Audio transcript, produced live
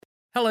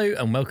Hello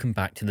and welcome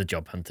back to the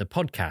Job Hunter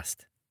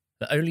podcast,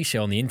 the only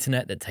show on the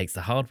internet that takes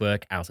the hard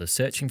work out of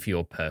searching for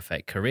your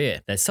perfect career.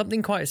 There's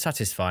something quite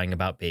satisfying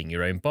about being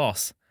your own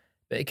boss,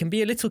 but it can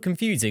be a little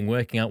confusing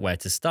working out where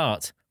to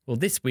start. Well,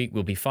 this week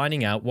we'll be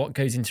finding out what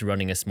goes into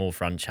running a small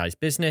franchise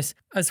business,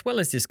 as well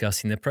as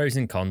discussing the pros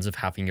and cons of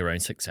having your own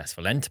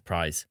successful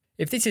enterprise.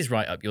 If this is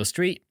right up your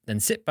street,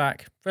 then sit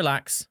back,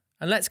 relax,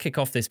 and let's kick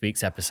off this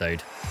week's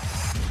episode.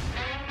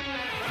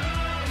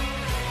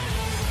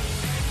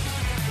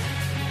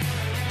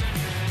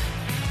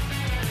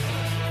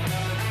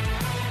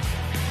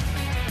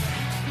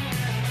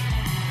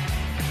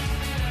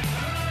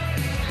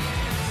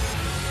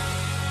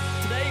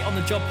 On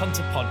the Job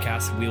Hunter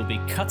podcast, we'll be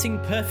cutting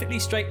perfectly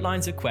straight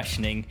lines of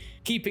questioning,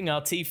 keeping our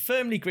teeth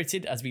firmly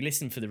gritted as we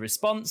listen for the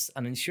response,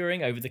 and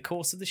ensuring over the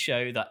course of the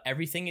show that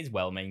everything is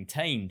well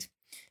maintained.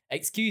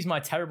 Excuse my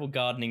terrible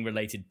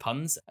gardening-related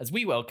puns as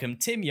we welcome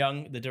Tim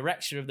Young, the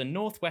director of the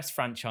Northwest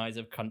franchise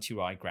of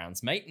Countrywide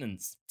Grounds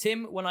Maintenance.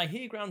 Tim, when I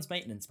hear grounds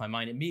maintenance, my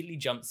mind immediately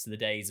jumps to the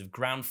days of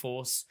Ground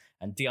Force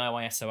and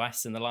DIY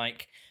SOS and the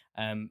like,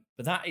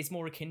 but that is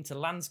more akin to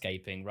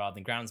landscaping rather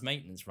than grounds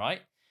maintenance, right?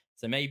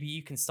 So maybe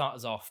you can start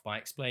us off by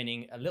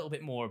explaining a little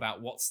bit more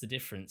about what's the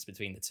difference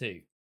between the two.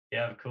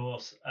 Yeah, of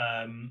course.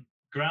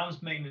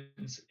 Grounds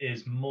maintenance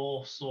is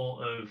more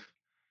sort of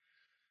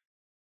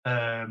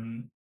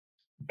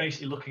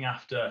basically looking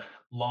after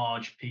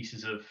large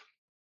pieces of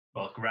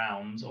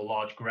grounds or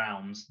large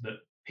grounds that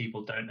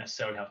people don't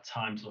necessarily have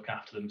time to look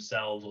after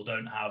themselves or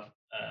don't have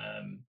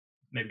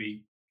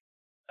maybe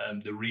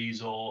the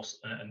resource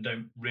and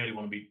don't really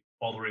want to be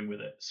bothering with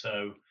it.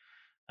 So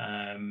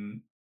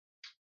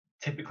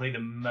typically the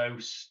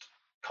most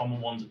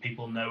common ones that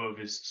people know of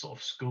is sort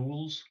of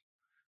schools.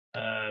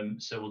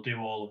 So we'll do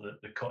all of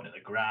the cutting of the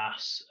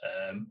grass,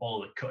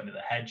 all of the cutting of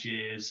the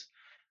hedges,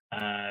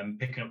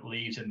 picking up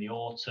leaves in the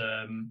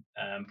autumn,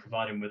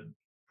 providing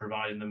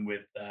them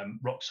with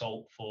rock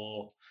salt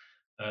for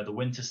the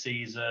winter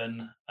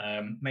season,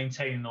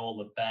 maintaining all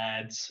the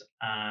beds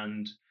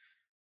and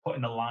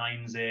putting the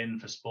lines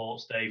in for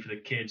sports day for the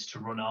kids to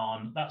run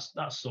on. That's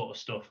that sort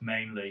of stuff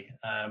mainly.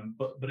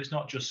 But it's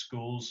not just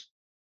schools.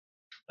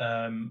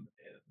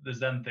 There's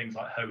then things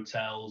like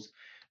hotels,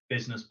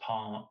 business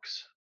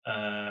parks.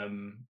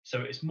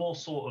 So it's more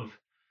sort of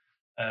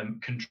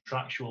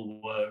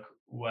contractual work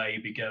where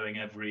you'd be going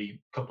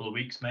every couple of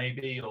weeks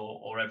maybe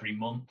or every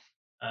month,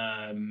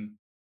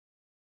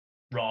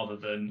 rather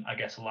than, I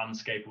guess, a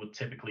landscaper would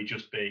typically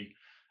just be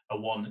a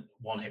one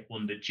hit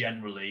wonder.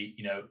 Generally,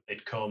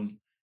 they'd come,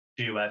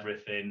 do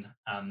everything,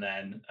 and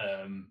then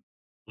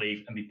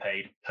leave and be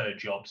paid per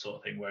job sort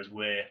of thing. Whereas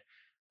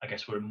I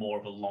guess we're more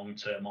of a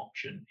long-term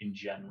option in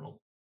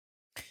general.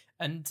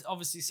 And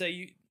obviously, so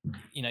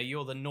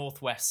you're the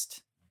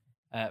Northwest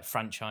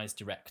franchise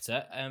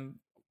director.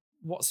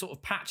 What sort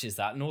of patch is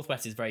that?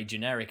 Northwest is very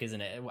generic, isn't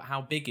it?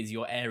 How big is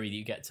your area that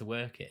you get to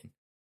work in?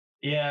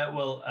 Yeah,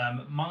 well,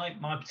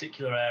 my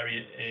particular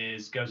area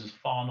goes as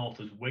far north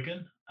as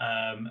Wigan,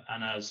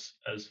 and as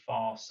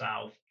far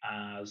south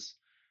as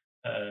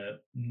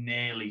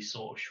nearly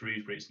sort of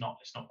Shrewsbury. It's not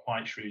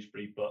quite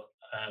Shrewsbury, but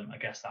I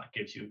guess that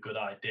gives you a good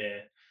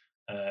idea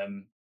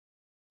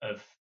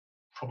of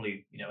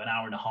probably an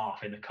hour and a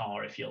half in the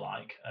car, if you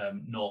like,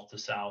 north to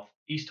south.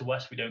 East to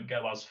west we don't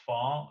go as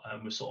far.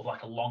 We're sort of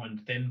like a long and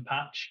thin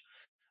patch,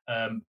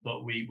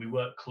 but we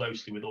work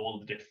closely with all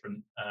of the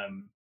different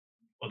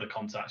other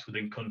contacts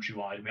within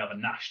Countrywide. We have a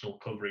national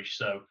coverage,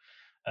 so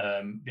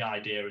the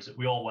idea is that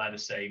we all wear the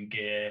same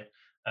gear.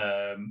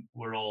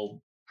 We're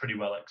all pretty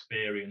well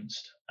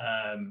experienced,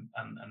 and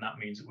that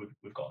means that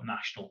we've got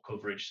national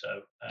coverage.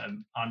 So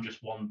I'm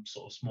just one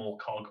sort of small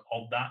cog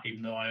of that,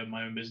 even though I own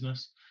my own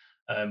business.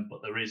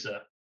 But there is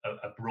a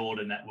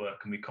broader network,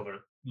 and we cover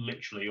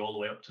literally all the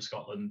way up to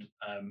Scotland,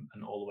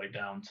 and all the way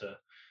down to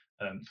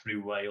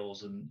through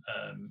Wales, and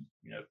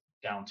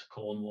down to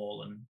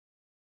Cornwall and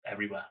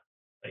everywhere,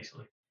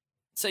 basically.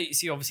 So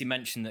you obviously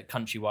mentioned that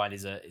Countrywide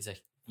is a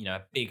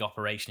a big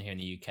operation here in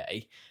the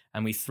UK,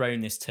 and we've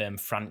thrown this term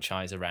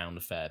franchise around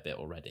a fair bit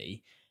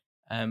already.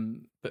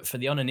 But for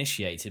the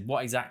uninitiated,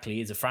 what exactly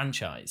is a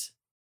franchise?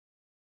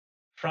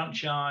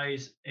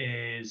 Franchise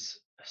is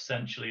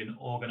essentially an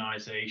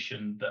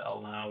organization that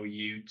allow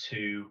you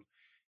to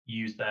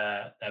use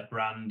their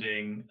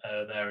branding,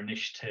 their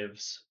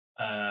initiatives,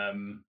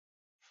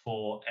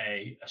 for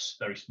a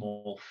very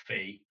small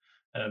fee.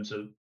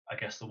 So I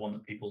guess the one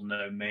that people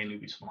know mainly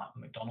would be something like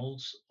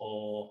McDonald's,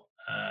 or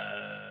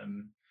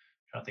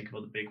trying to think of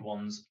other big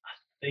ones. I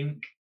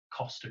think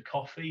Costa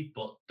Coffee,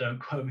 but don't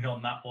quote me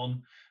on that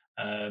one.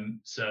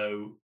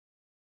 So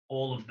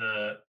all of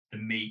the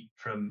meat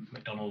from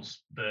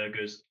McDonald's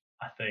burgers,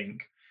 I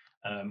think,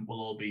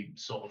 will all be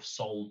sort of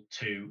sold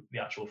to the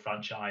actual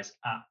franchise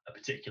at a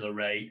particular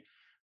rate,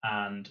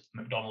 and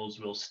McDonald's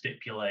will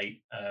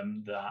stipulate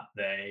that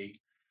they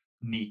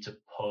need to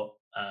put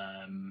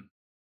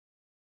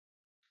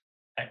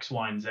X,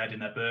 Y, and Z in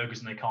their burgers,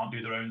 and they can't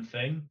do their own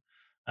thing.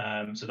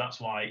 So that's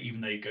why,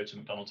 even though you go to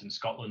McDonald's in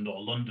Scotland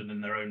or London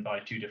and they're owned by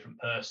two different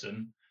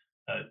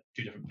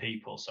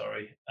people,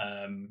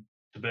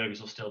 the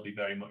burgers will still be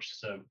very much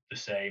so the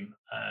same.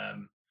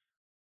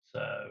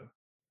 So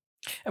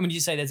And would you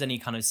say there's any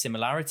kind of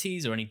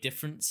similarities or any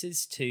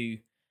differences to,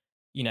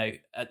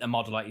 a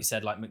model like you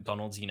said, like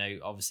McDonald's?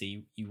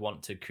 Obviously you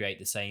want to create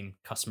the same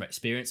customer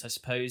experience, I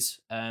suppose,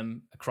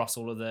 across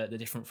all of the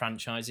different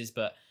franchises.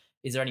 But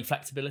is there any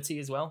flexibility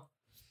as well?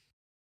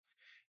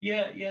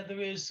 yeah,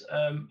 there is,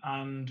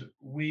 and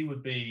we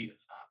would be.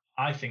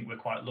 I think we're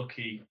quite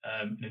lucky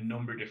in a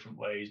number of different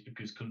ways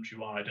because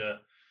Countrywide are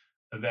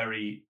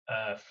very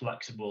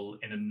flexible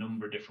in a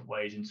number of different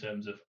ways in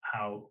terms of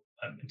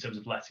in terms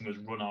of letting us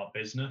run our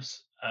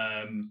business.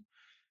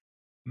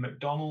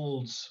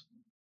 McDonald's,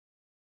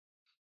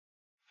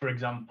 for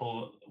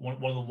example, one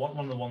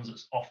of the ones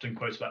that's often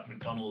quoted about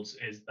McDonald's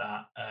is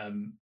that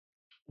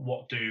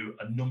what do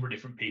a number of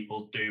different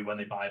people do when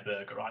they buy a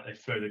burger, right? They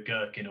throw the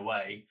gherkin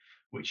away,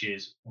 which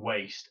is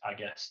waste, I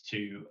guess,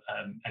 to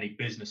any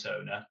business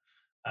owner.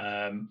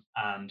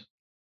 And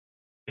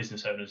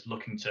business owners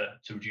looking to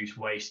reduce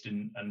waste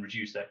and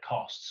reduce their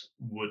costs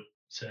would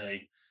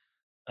say,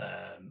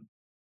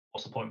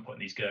 what's the point of putting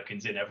these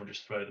gherkins in? Everyone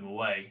just throw them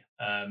away.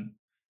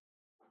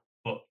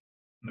 But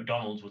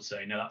McDonald's would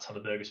say, no, that's how the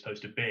burger's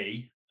supposed to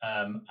be.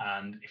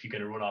 And if you're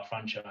going to run our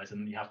franchise,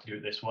 then you have to do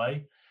it this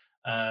way.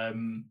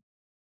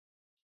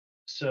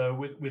 So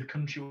with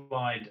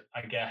Countrywide,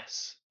 I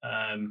guess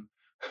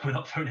we're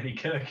not throwing any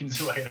gherkins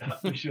away,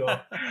 that's for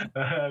sure.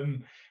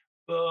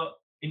 But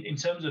in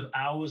terms of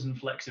hours and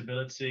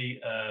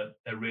flexibility,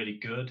 they're really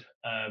good.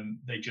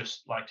 They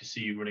just like to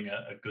see you running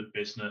a good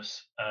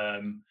business,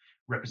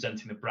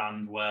 representing the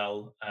brand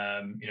well,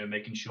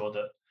 making sure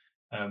that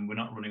we're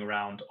not running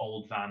around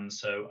old vans.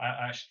 So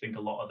I actually think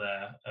a lot of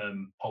their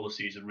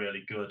policies are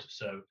really good.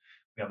 So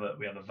we have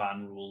a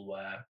van rule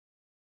where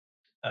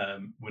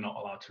we're not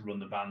allowed to run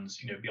the vans,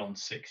 beyond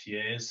 6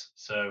 years.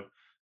 So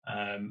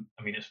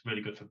it's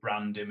really good for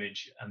brand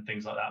image and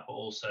things like that, but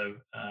also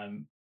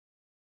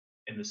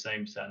in the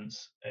same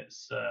sense,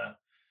 it's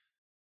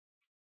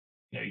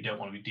you don't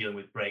want to be dealing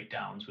with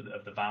breakdowns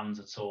of the vans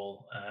at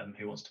all.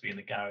 Who wants to be in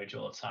the garage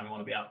all the time? You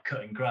want to be out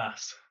cutting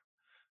grass.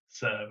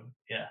 So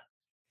yeah,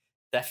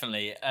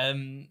 definitely.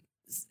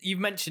 You've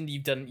mentioned you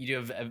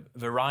do a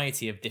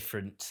variety of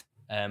different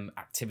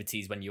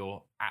activities when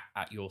you're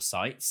at your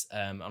sites,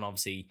 and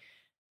obviously,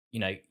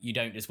 you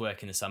don't just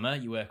work in the summer;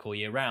 you work all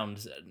year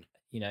round.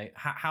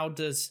 How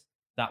does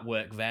that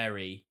work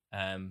vary?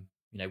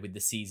 With the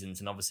seasons,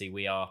 and obviously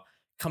we are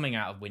coming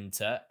out of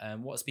winter.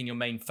 What's been your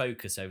main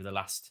focus over the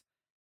last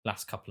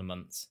couple of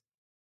months?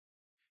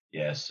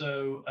 Yeah,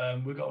 so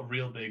we've got a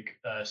real big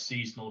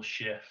seasonal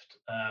shift.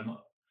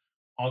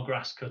 Our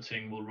grass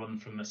cutting will run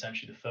from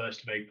essentially the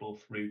 1st of April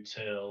through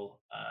till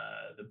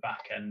the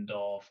back end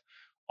of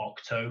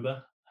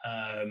October.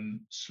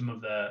 Some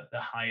of the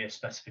higher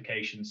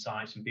specification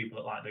sites and people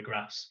that like the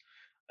grass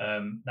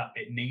that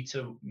bit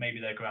neater, maybe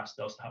their grass,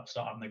 they'll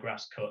start having the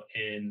grass cut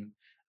in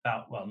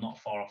not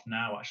far off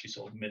now, actually,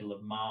 sort of middle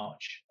of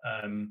March.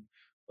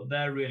 But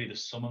they're really the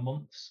summer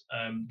months.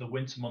 The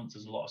winter months,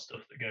 there's a lot of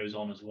stuff that goes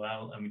on as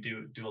well, and we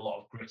do a lot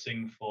of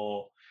gritting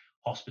for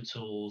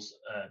hospitals,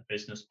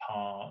 business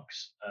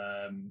parks,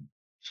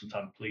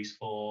 sometimes police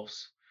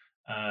force.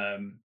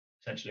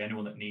 Essentially,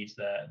 anyone that needs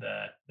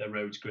their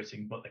roads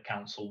gritting, but the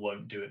council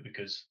won't do it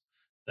because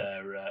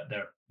they're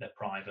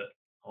private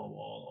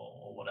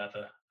or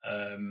whatever.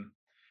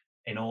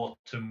 In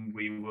autumn,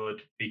 we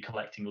would be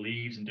collecting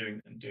leaves and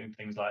doing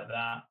things like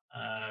that.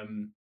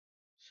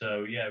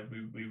 So yeah,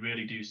 we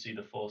really do see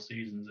the 4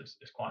 seasons.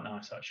 It's quite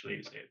nice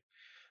actually.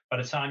 By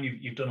the time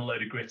you've done a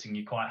load of gritting,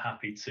 you're quite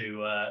happy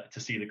to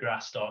see the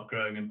grass start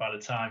growing, and by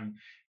the time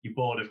you're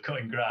bored of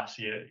cutting grass,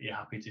 you're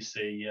happy to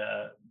see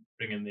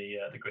bringing the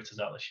gritters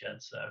out of the shed.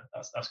 So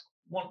that's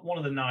one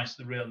of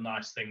the real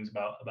nice things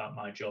about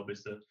my job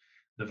is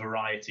the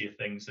variety of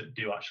things that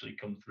do actually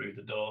come through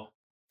the door.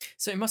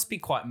 So it must be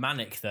quite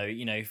manic, though.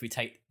 If we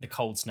take the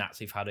cold snaps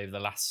we've had over the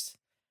last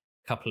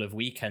couple of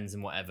weekends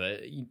and whatever,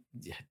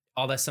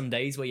 are there some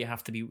days where you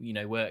have to be,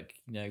 work,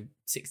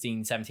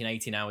 16, 17,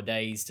 18-hour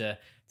days to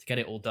get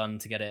it all done,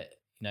 to get it,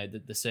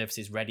 the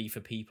services ready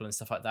for people and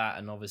stuff like that?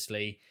 And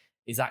obviously,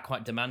 is that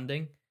quite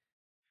demanding?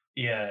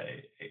 Yeah,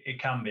 it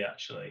can be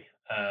actually.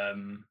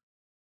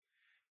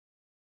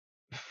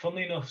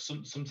 Funnily enough,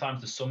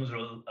 sometimes the summers are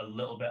a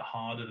little bit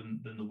harder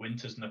than the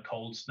winters and the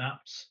cold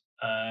snaps.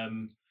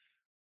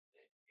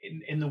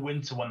 In the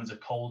winter, when there's a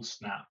cold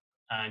snap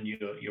and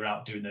you're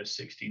out doing those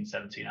 16,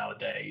 17-hour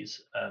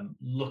days,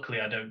 luckily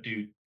I don't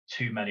do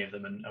too many of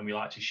them, and we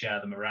like to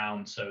share them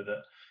around so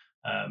that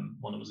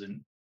one of us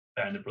isn't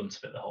bearing the brunt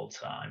of it the whole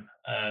time.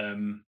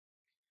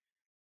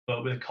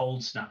 But with a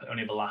cold snap, it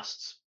only ever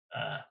lasts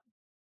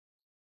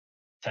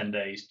 10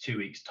 days, 2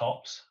 weeks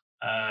tops.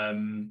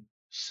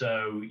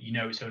 So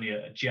it's only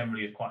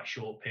generally a quite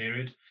short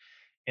period.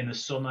 In the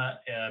summer,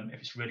 if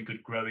it's really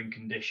good growing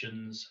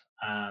conditions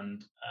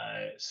and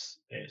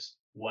it's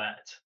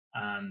wet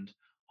and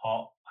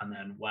hot and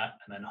then wet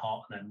and then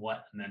hot and then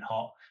wet and then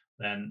hot,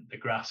 then the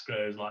grass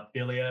grows like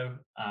billio,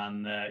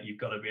 and you've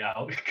got to be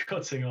out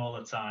cutting all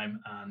the time.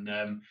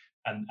 And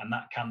and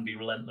that can be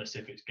relentless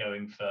if it's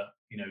going for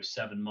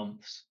 7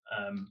 months.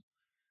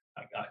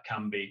 That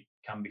can be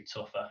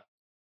tougher.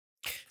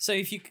 So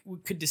if you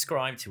could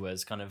describe to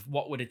us kind of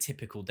what would a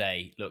typical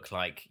day look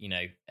like,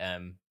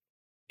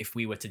 if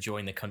we were to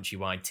join the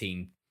Countrywide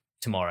team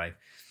tomorrow?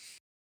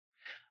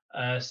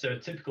 So a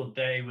typical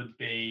day would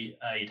be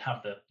you'd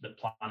have the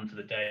plan for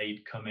the day.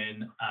 You'd come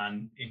in,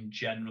 and in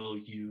general,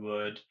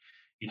 you'd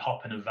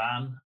hop in a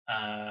van,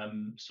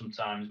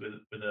 sometimes with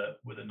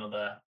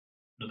another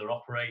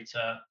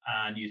operator,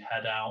 and you'd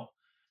head out,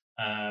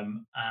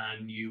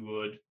 and you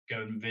would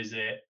go and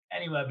visit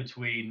anywhere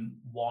between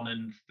 1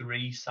 and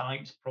 3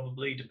 sites,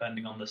 probably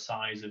depending on the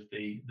size of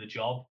the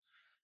job.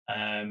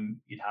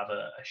 You'd have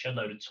a shed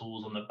load of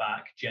tools on the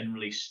back,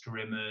 generally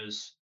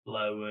strimmers,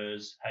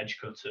 blowers, hedge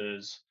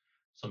cutters,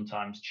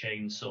 sometimes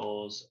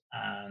chainsaws,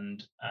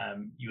 and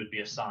you would be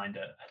assigned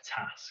a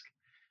task.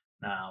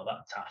 Now,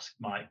 that task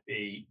might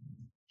be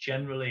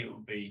it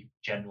would be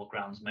general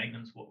grounds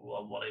maintenance.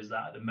 What is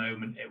that? At the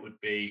moment, it would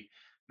be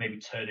maybe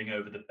turning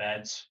over the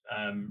beds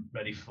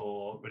ready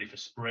for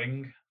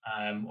spring,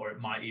 or it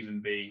might even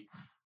be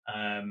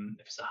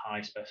if it's a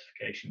high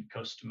specification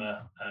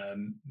customer,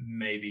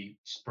 maybe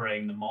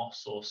spraying the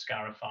moss or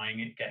scarifying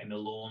it, getting the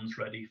lawns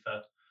ready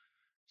for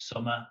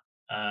summer,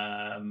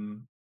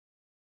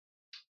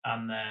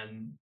 and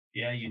then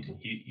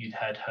you'd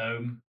head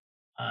home,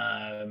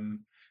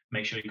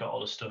 make sure you got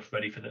all the stuff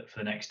ready for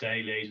the next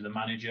day, liaise with the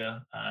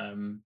manager.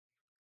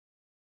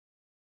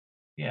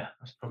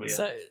 That's probably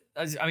so it.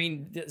 I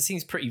mean, it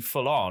seems pretty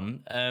full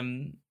on.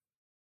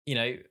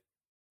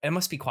 It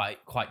must be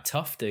quite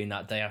tough doing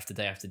that day after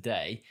day after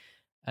day.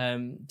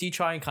 Do you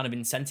try and kind of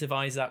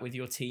incentivize that with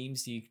your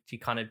teams? Do you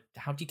kind of,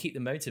 how do you keep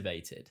them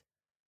motivated?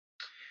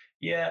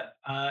 Yeah,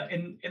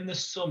 in the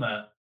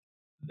summer,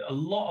 a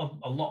lot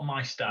of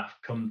my staff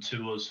come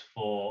to us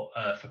for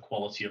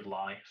quality of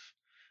life,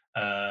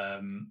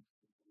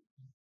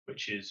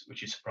 which is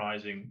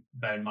surprising.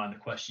 Bear in mind the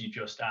question you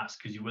just asked,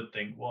 because you would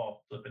think,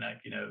 well, flipping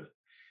heck,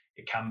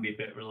 it can be a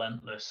bit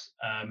relentless.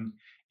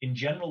 In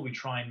general, we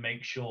try and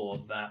make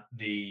sure that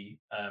the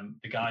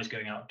guys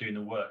going out doing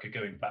the work are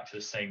going back to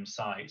the same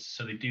sites,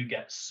 so they do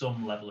get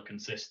some level of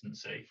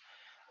consistency.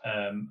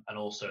 And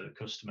also the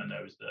customer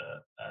knows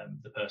the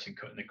person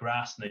cutting the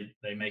grass, and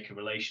they make a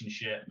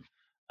relationship,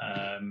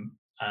 and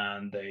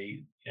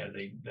they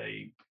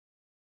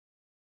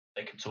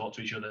can talk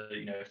to each other,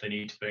 if they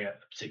need to bring a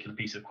particular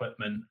piece of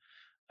equipment,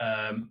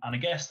 and I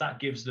guess that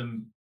gives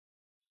the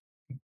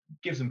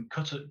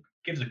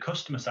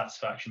customer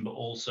satisfaction, but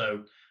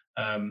also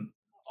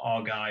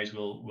our guys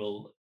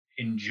will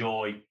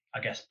enjoy, I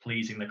guess,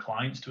 pleasing the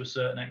clients to a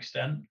certain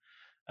extent.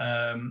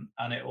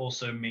 And it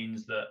also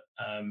means that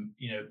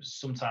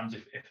sometimes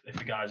if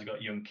the guys have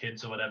got young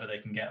kids or whatever, they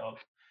can get up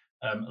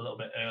a little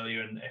bit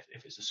earlier, and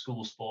if it's a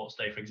school sports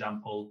day, for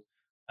example,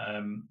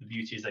 the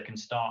beauty is they can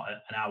start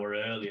an hour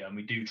earlier, and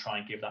we do try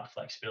and give that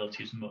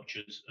flexibility as much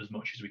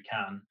as we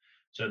can,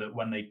 so that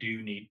when they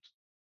do need,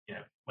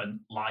 when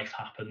life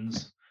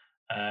happens,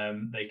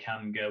 they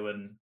can go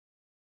and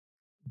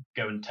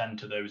tend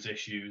to those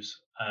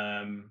issues.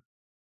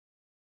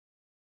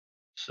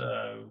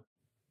 So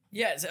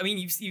yes, I mean,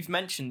 you've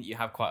mentioned that you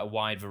have quite a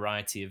wide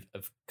variety of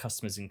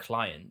customers and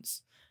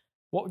clients.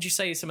 What would you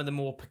say are some of the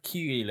more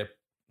peculiar?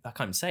 I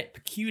can't even say it.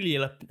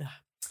 Peculiar.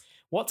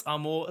 What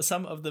are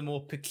some of the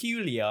more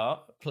peculiar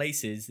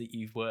places that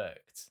you've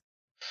worked?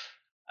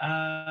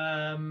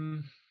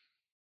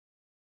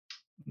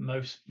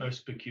 Most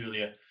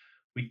peculiar.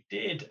 We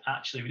didn't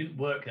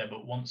work there,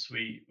 but once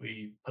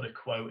we put a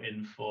quote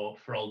in for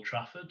Old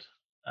Trafford.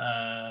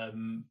 That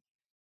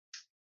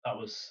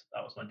was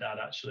my dad,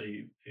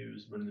 actually, who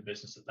was running the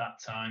business at that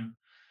time.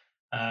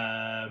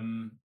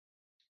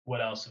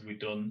 What else have we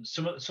done?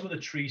 Some of the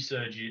tree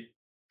surgery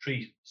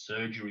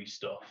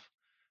stuff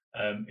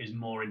is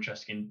more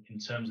interesting in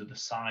terms of the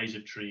size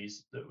of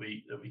trees that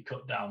we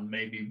cut down.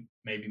 Maybe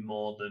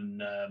more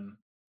than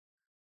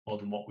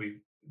what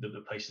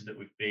the places that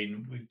we've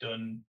been. We've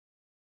done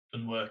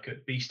work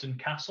at Beeston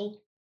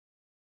Castle,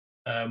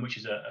 which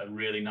is a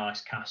really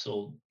nice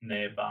castle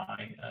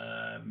nearby.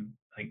 I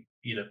think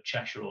either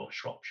Cheshire or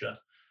Shropshire,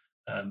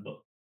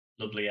 but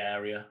lovely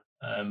area.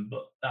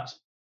 But that's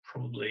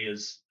probably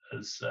as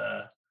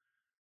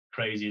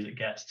crazy as it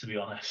gets, to be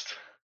honest.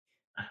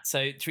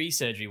 So tree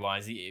surgery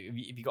wise, have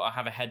you got to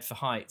have a head for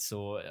heights,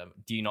 or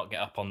do you not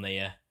get up on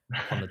the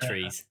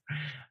trees?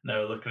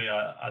 No, luckily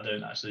I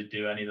don't actually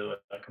do any of the work.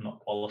 I'm not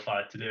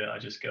qualified to do it. I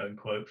just go and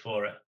quote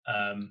for it.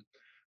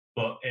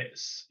 But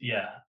it's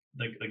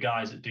the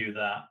guys that do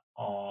that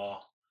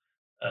are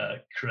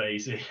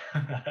crazy.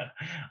 I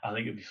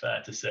think it'd be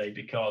fair to say,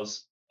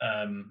 because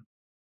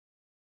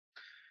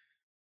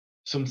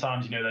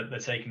sometimes they're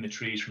taking the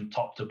trees from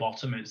top to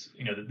bottom. It's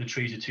the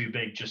trees are too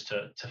big just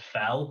to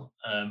fell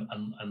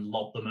and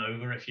lob them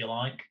over, if you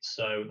like.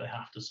 So they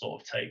have to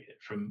sort of take it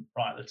from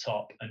right at the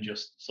top and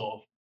just sort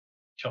of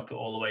chop it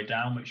all the way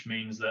down, which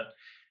means that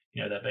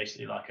they're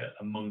basically like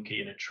a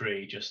monkey in a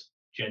tree, just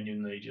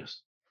genuinely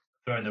just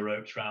throwing the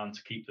ropes around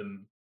to keep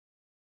them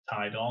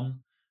tied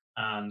on.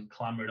 and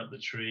clambering up the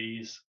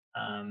trees.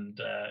 And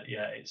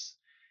yeah, it's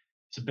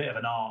a bit of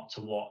an art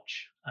to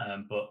watch,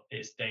 but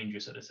it's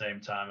dangerous at the same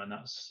time, and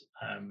that's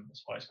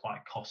why it's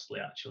quite costly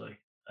actually,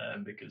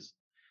 because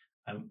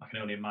I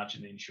can only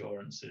imagine the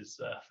insurance is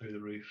through the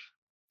roof.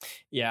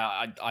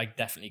 Yeah, I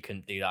definitely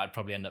couldn't do that. I'd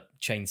probably end up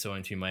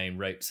chainsawing through my own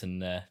ropes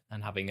and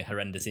having a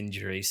horrendous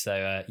injury.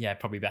 So yeah,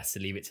 probably best to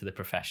leave it to the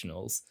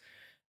professionals.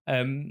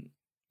 Um,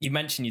 you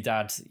mentioned your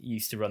dad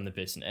used to run the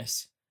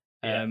business.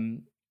 Yeah.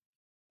 Um,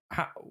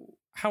 how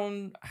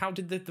how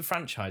did the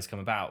franchise come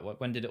about?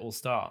 When did it all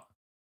start?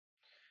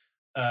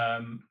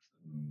 Um,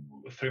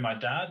 Through my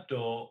dad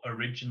or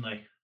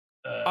originally?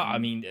 I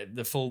Um, mean,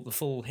 the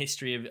full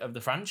history of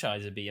the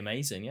franchise would be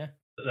amazing. Yeah,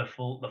 the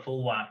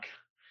full whack.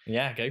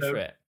 yeah, go for So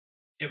it.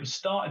 it was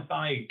started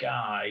by a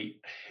guy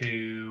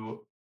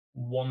who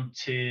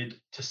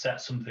wanted to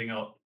set something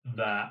up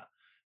that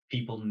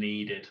people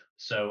needed.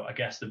 So I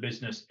guess the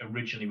business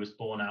originally was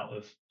born out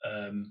of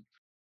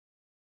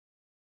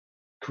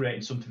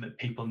creating something that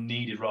people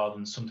needed rather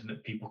than something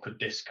that people could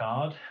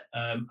discard.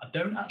 I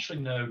don't actually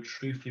know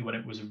truthfully when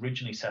it was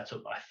originally set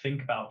up. I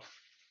think about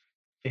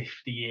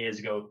 50 years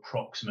ago,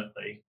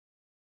 approximately.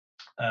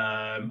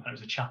 And it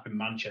was a chap in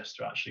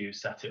Manchester actually who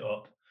set it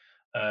up.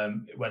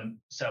 It went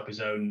set up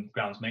his own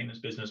grounds maintenance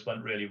business,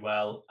 went really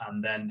well,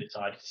 and then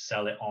decided to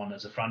sell it on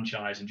as a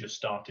franchise and just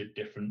started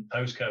different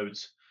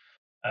postcodes.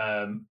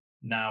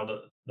 Now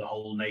that the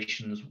whole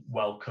nation's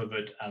well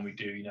covered and we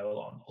do, a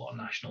lot of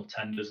national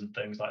tenders and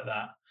things like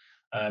that.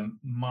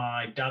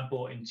 My dad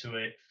bought into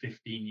it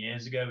 15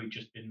 years ago. He'd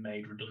just been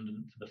made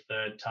redundant for the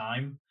third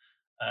time.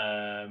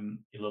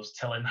 He loves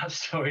telling that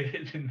story that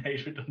he's been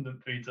made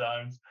redundant 3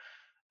 times.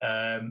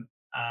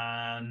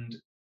 And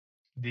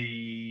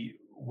the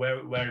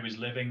where he was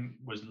living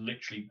was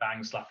literally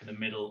bang slap in the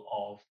middle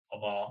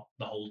of our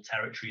the whole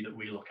territory that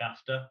we look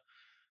after.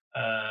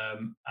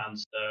 And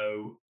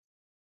so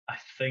I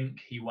think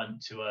he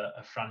went to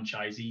a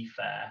franchisee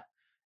fair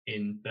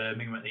in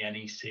Birmingham at the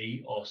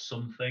NEC or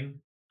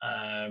something.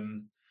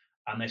 Um,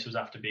 and this was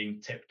after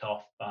being tipped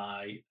off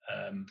by,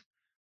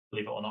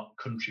 believe it or not,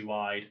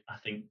 Countrywide, I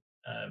think,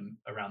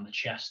 around the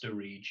Chester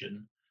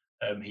region.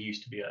 He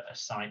used to be a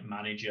site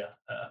manager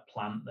at a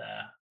plant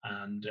there,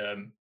 and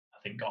I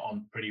think got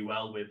on pretty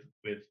well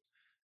with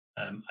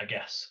I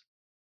guess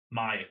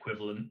my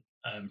equivalent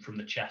from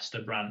the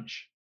Chester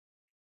branch.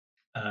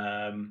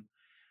 Um,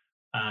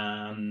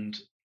 and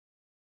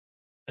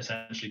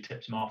essentially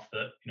tipped him off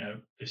that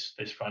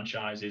this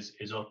franchise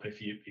is up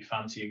if you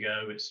fancy a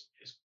go. It's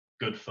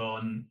good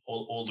fun,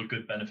 all the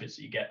good benefits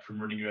that you get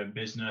from running your own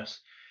business.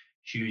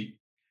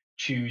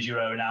 Choose your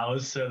own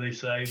hours, so they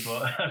say,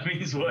 but that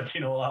means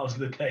working all hours of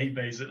the day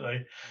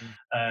basically.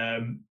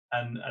 Mm.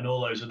 And all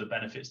those are the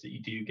benefits that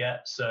you do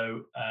get.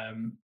 So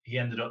he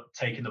ended up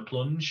taking the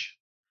plunge,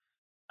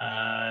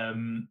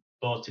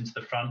 bought into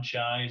the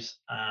franchise,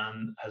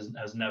 and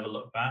has never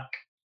looked back.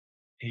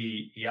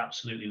 He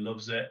absolutely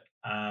loves it,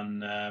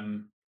 and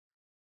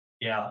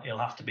yeah, he'll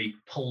have to be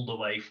pulled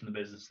away from the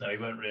business. No, he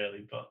won't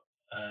really, but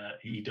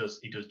he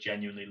does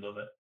genuinely love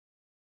it.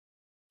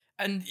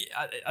 And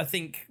I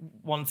think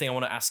one thing I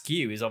want to ask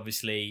you is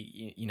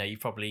obviously, you've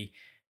probably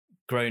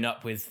grown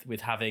up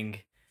with having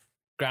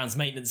grounds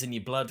maintenance in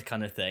your blood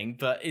kind of thing.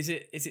 But is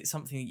it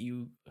something that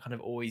you kind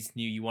of always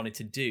knew you wanted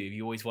to do?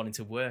 You always wanted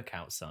to work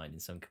outside in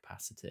some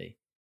capacity?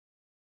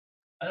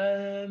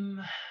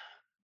 Um,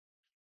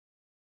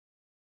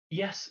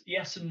 yes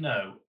and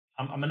no.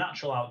 I'm a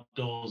natural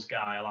outdoors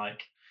guy. I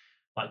like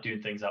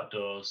doing things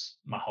outdoors.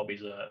 My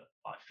hobbies are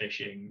like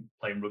fishing,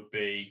 playing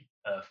rugby,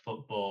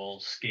 football,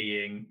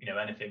 skiing.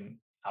 Anything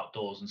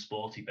outdoors and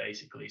sporty,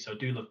 basically. So I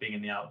do love being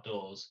in the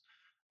outdoors.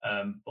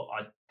 But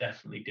I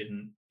definitely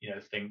didn't,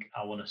 think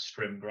I want to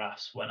trim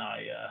grass when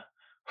I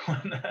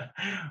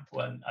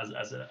when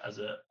as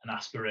an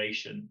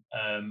aspiration.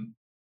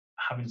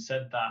 Having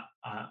said that,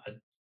 I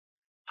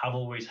have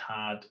always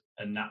had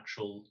a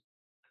natural,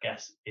 I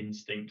guess,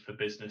 instinct for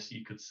business,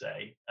 you could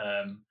say.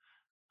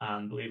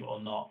 And believe it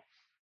or not,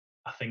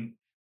 I think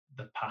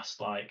the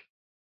past like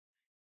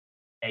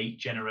 8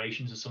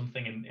 generations or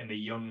something in the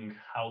Young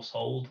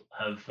household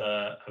have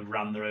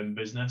ran their own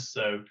business.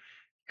 So you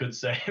could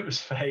say it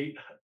was fate.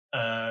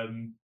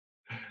 Um,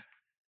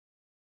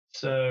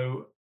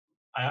 so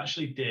I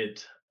actually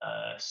did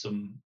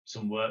some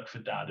work for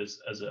Dad as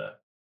a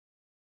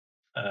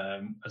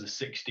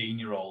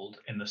 16-year-old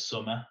in the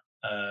summer,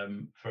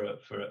 for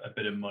a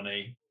bit of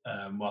money,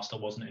 whilst I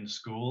wasn't in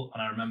school.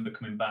 And I remember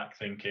coming back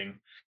thinking,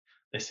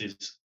 this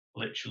is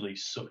literally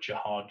such a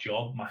hard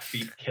job. My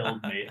feet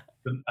killed me.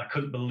 I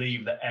couldn't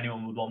believe that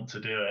anyone would want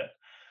to do it.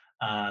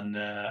 And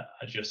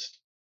I just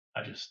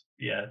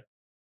yeah,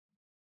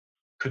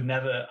 could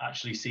never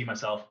actually see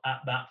myself at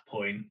that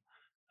point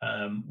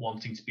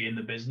wanting to be in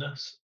the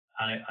business.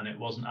 And it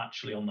wasn't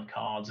actually on the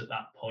cards at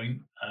that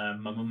point. My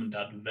mum and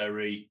dad were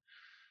very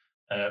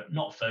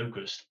not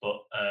focused, but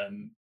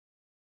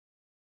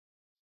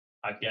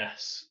I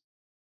guess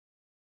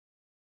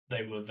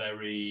they were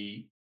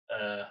very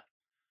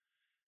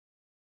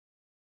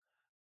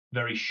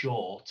very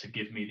short to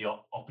give me the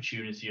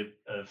opportunity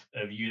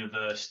of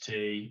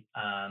university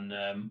and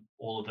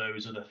all of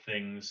those other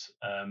things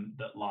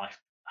that life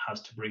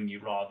has to bring you,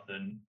 rather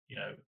than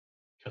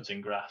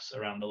cutting grass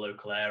around the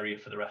local area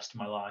for the rest of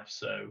my life.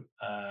 So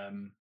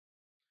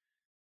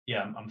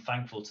yeah, I'm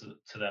thankful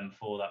to them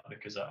for that,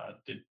 because I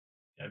did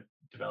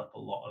develop a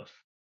lot of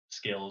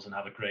skills and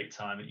have a great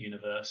time at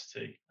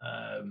university.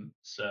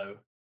 So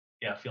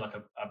yeah, I feel like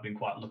I've been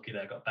quite lucky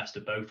there. Got best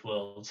of both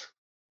worlds.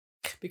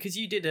 Because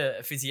you did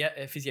a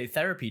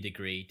physiotherapy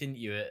degree, didn't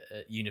you,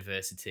 at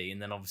university,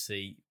 and then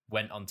obviously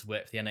went on to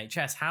work for the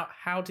NHS.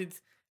 How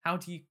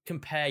do you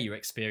compare your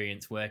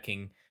experience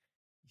working,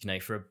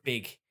 for a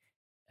big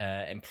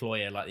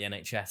employer like the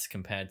NHS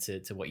compared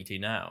to what you do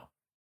now?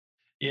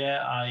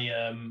 Yeah,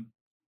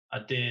 I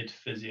did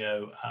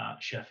physio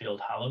at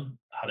Sheffield Hallam.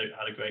 Had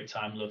a great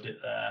time, loved it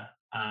there,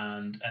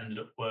 and ended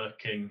up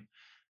working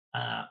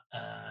at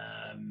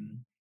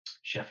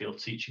Sheffield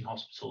Teaching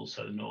Hospital,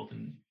 so the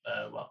Northern,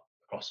 well,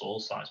 across all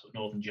sites, but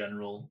Northern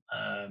General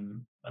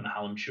and the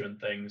Hallamshire and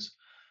things,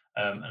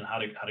 and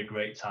had a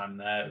great time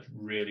there. It was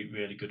really,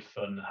 really good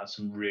fun, and had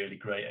some really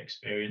great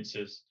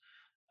experiences.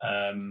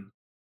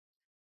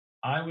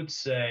 I would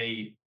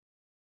say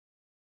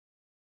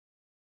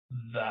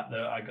that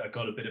I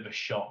got a bit of a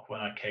shock when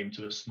I came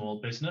to a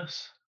small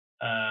business.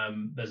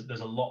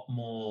 There's a lot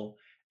more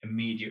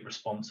immediate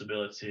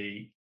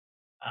responsibility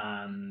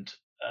and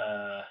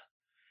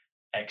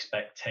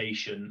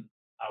expectation,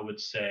 I would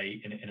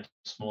say, in a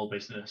small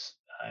business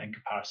in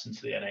comparison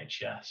to the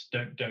NHS.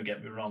 Don't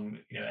get me wrong.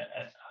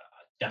 I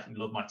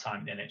definitely love my time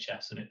at the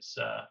NHS, and it's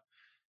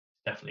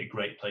definitely a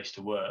great place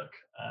to work.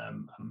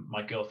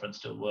 My girlfriend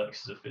still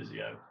works as a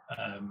physio,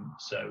 and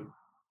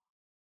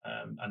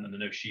I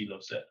know she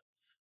loves it.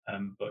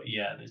 But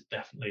yeah, there's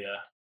definitely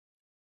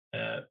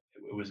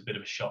it was a bit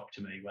of a shock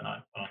to me when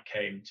I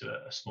came to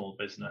a small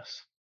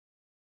business.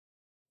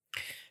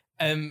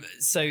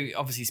 So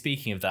obviously,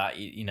 speaking of that,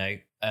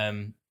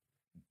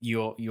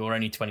 you're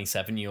only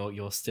 27.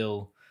 You're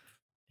still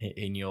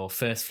in your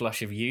first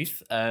flush of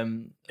youth,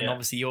 and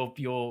obviously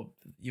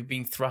you've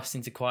been thrust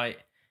into quite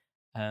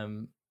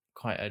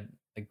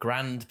a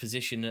grand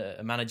position,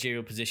 a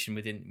managerial position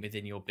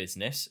within your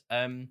business.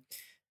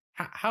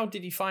 How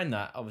did you find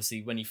that?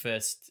 Obviously, when you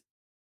first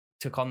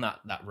took on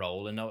that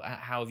role, and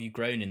how have you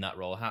grown in that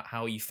role?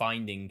 How are you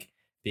finding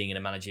being in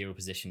a managerial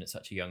position at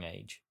such a young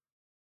age?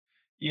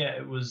 Yeah,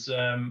 it was.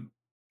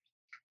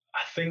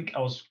 I think I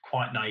was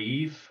quite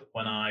naive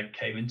when I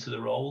came into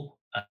the role.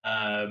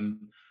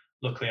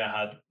 Luckily, I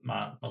had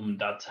my mum and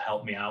dad to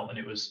help me out, and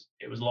it was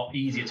a lot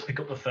easier to pick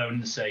up the phone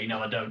and say,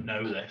 I don't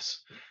know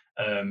this.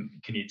 Can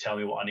you tell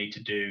me what I need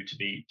to do to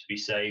be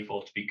safe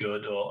or to be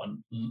good?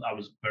 And I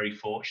was very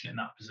fortunate in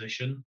that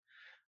position.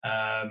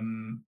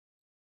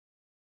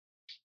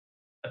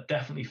 I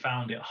definitely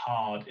found it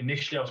hard.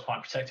 Initially, I was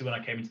quite protected when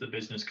I came into the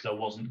business because I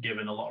wasn't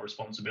given a lot of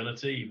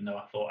responsibility, even though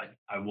I thought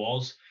I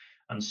was.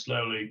 And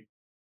slowly,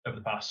 over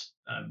the past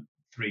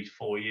 3 to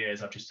 4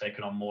 years, I've just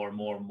taken on more and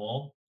more and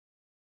more.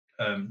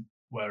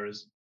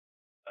 Whereas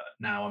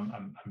now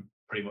I'm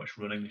pretty much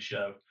running the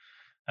show.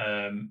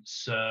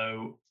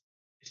 So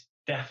it's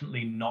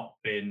definitely not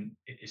been.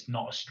 It's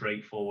not a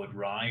straightforward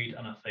ride,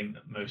 and I think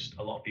that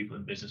a lot of people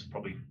in business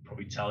probably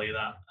tell you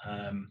that.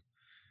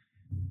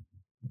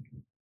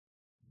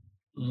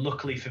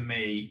 Luckily for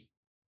me,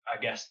 I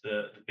guess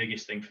the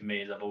biggest thing for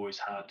me is I've always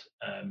had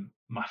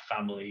my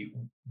family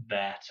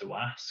there to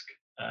ask,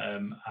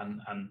 and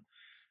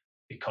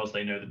because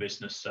they know the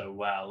business so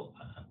well,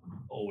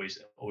 always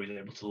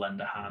able to lend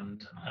a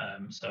hand.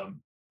 So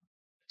I'm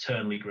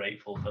eternally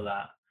grateful for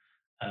that.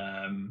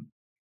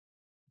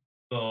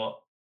 But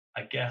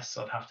I guess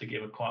I'd have to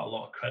give quite a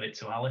lot of credit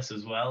to Alice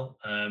as well.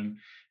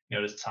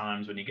 There's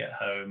times when you get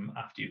home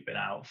after you've been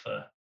out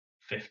for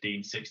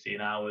 15, 16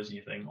 hours and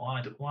you think,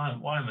 why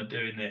am I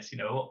doing this?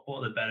 What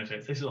are the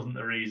benefits? This wasn't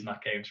the reason I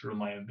came to run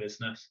my own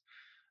business.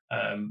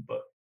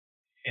 But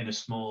in a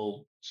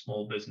small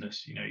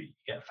business, you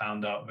get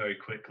found out very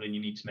quickly, and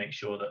you need to make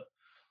sure that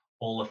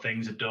all the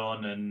things are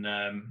done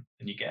and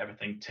you get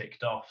everything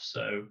ticked off.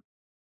 So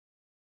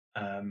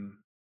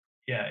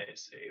yeah,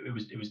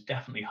 it was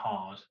definitely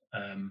hard.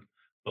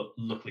 But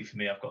luckily for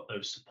me, I've got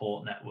those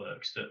support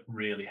networks that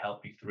really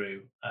help me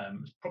through.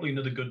 Probably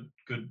another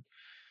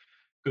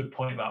good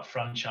point about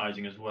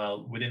franchising as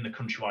well. Within the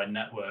Countrywide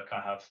network,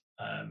 I have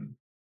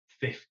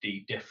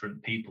 50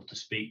 different people to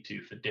speak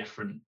to for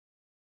different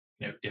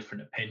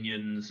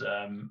opinions,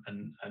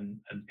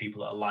 and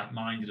people that are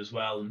like-minded as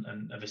well,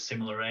 and of a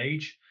similar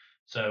age.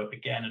 So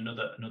again,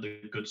 another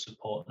good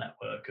support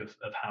network of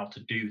how to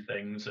do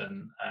things,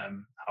 and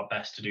how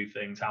best to do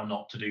things, how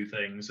not to do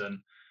things, and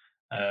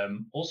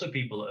also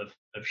people that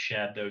have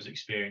shared those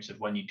experiences of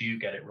when you do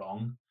get it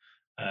wrong.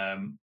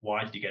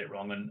 Why did you get it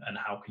wrong, and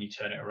how can you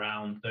turn it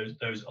around?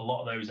 Those a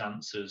lot of those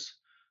answers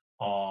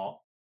are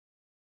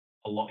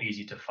a lot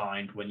easier to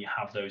find when you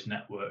have those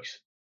networks,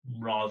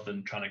 rather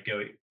than trying to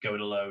go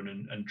it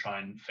alone and try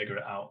and figure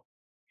it out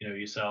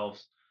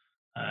yourselves.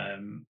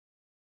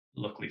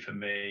 Luckily for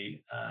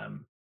me,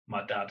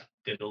 my dad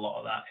did a lot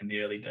of that in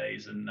the early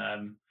days and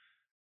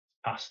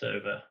passed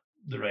over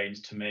the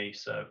reins to me.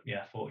 So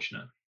yeah,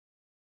 fortunate.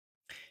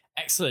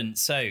 Excellent.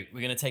 So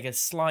we're going to take a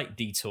slight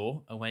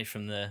detour away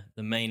from the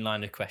main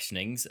line of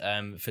questionings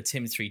for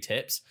Tim's three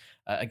tips.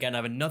 Again, I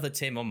have another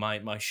Tim on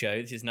my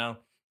show. This is now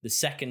the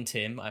second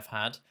Tim I've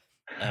had,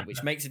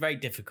 which makes it very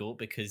difficult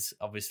because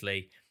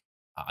obviously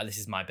this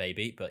is my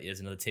baby, but there's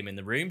another Tim in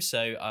the room.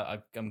 So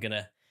I'm going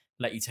to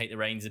let you take the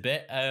reins a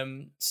bit.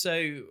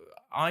 So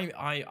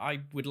I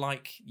would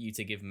like you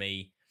to give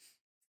me,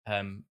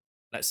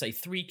 let's say,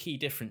 three key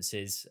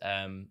differences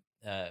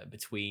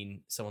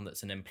between someone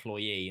that's an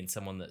employee and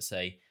someone that's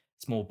a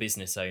small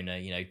business owner,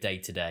 day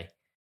to day.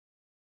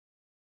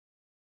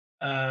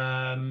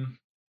 I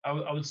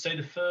would say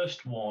the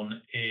first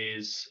one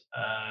is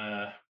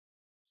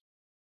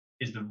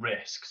the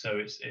risk. So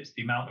it's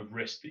the amount of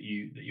risk that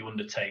you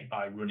undertake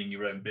by running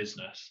your own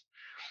business.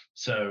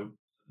 So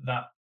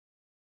that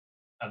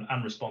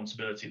and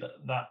responsibility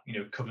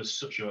that covers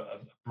such a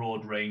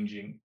broad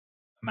ranging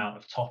amount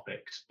of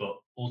topics, but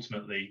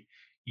ultimately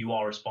you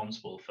are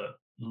responsible for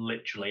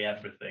literally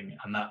everything,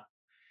 and that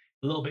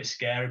a little bit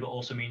scary, but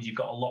also means you've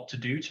got a lot to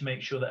do to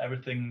make sure that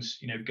everything's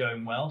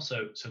going well.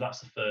 So that's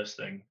the first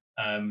thing.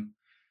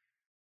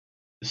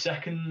 The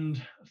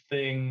second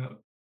thing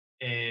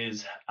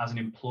is, as an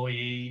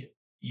employee,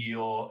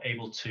 you're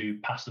able to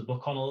pass the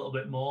buck on a little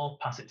bit more,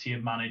 pass it to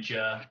your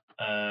manager,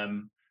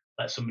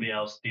 let somebody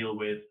else deal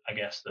with, I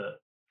guess, the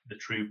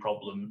true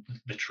problems,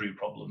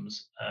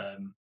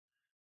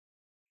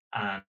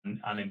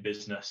 and in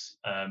business,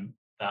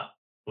 that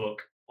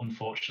book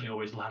unfortunately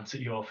always lands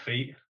at your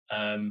feet.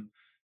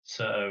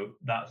 So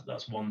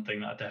that's one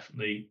thing that I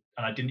definitely,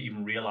 and I didn't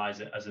even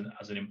realize it as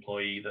an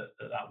employee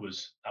that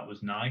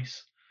was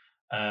nice.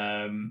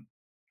 And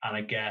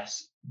I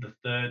guess the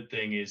third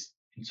thing is,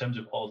 in terms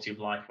of quality of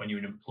life when you're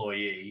an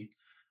employee,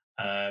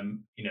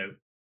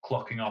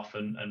 clocking off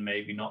and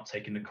maybe not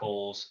taking the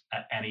calls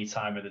at any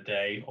time of the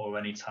day or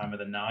any time of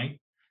the night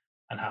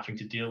and having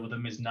to deal with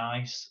them is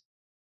nice.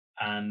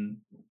 And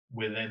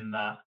within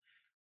that,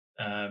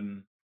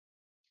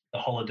 the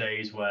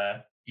holidays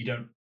where you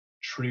don't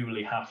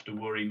truly have to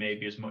worry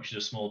maybe as much as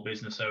a small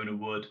business owner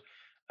would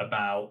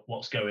about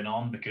what's going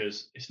on,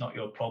 because it's not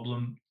your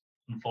problem.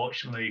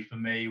 Unfortunately for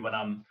me, when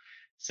I'm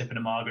sipping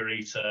a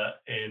margarita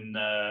in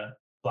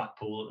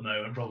Blackpool at the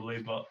moment,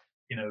 probably, but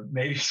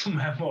maybe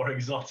somewhere more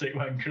exotic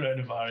when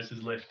coronavirus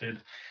is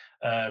lifted,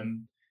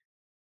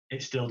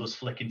 it still does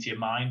flick into your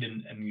mind,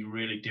 and you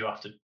really do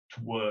have to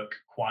work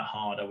quite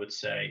hard, I would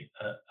say,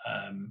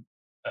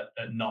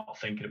 at not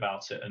thinking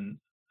about it. And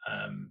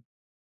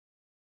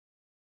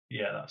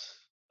yeah,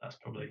 that's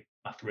probably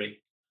my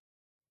three.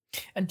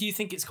 And do you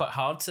think it's quite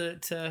hard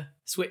to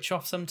switch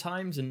off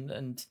sometimes?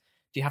 And do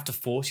you have to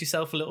force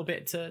yourself a little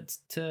bit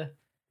to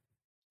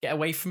get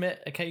away from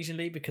it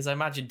occasionally? Because I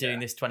imagine doing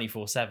this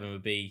 24/7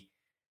 would be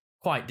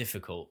quite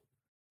difficult.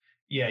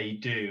 Yeah, you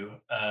do,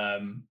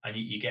 and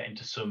you get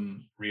into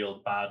some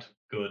real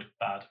good,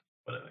 bad.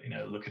 But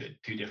look at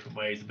it two different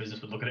ways. The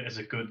business would look at it as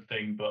a good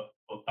thing, but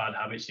bad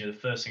habits. The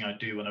first thing I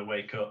do when I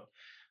wake up,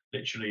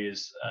 literally,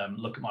 is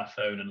look at my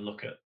phone and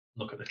look at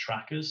the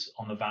trackers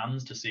on the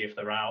vans to see if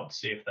they're out,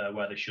 see if they're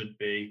where they should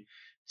be,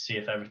 see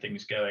if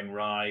everything's going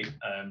right,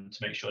 to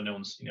make sure no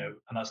one's, and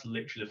that's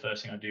literally the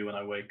first thing I do when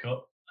I wake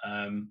up.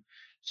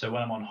 So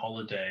when I'm on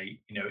holiday,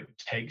 it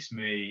takes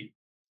me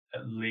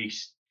at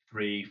least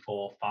 3,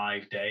 4,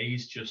 5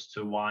 days just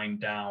to wind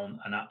down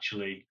and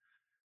actually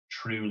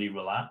truly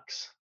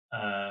relax.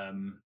 I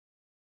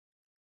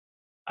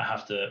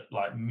have to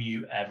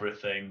mute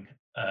everything.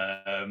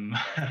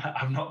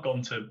 I've not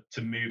gone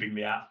to moving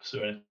the apps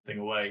or anything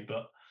away,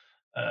 but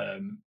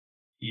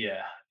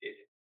yeah,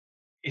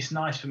 it's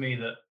nice for me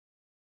that,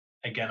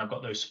 again, I've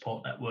got those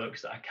support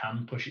networks that I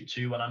can push it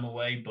to when I'm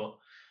away. But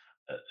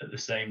at the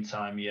same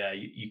time, yeah,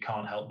 you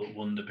can't help but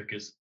wonder,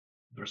 because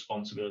the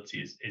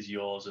responsibility is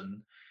yours,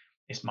 and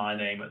it's my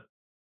name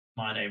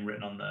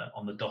written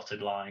on the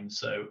dotted line.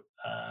 So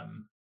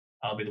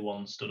I'll be the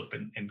one stood up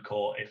in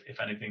court if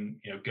anything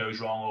goes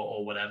wrong,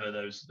 or whatever,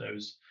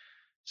 those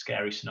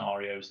scary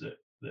scenarios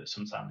that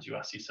sometimes you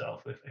ask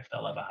yourself if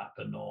they'll ever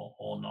happen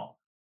or not.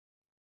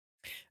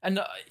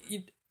 And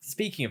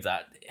speaking of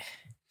that,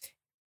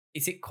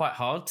 is it quite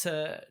hard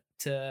to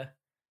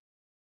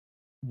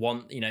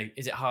want,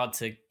 is it hard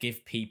to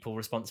give people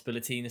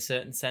responsibility in a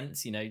certain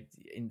sense,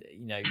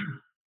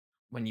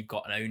 when you've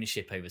got an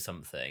ownership over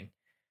something?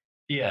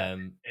 Yeah.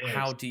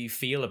 How do you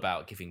feel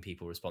about giving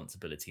people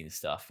responsibility and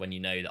stuff when you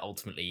know that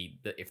ultimately,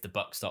 that if the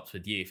buck stops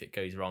with you, if it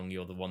goes wrong,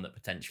 you're the one that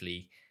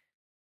potentially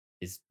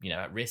is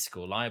at risk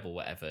or liable,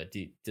 whatever?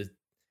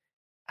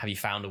 Have you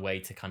found a way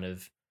to kind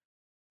of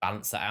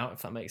balance that out,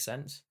 if that makes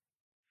sense?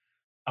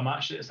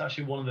 It's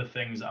actually one of the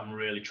things I'm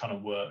really trying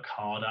to work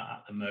hard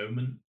at the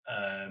moment.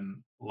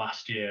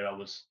 Last year I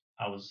was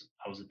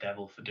a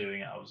devil for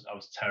doing it. I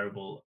was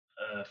terrible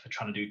for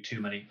trying to do too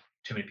many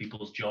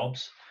people's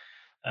jobs.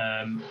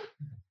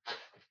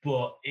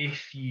 But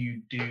if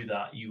you do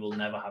that, you will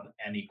never have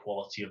any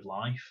quality of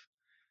life.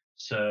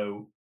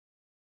 So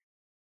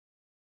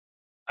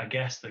I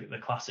guess the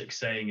classic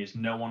saying is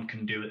no one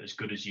can do it as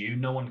good as you.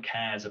 No one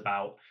cares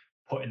about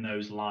putting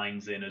those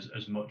lines in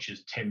as much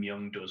as Tim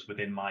Young does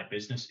within my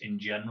business in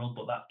general,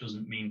 but that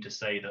doesn't mean to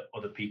say that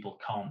other people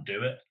can't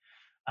do it.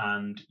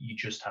 And you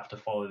just have to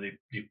follow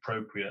the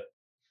appropriate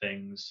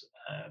things,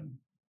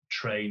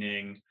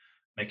 training,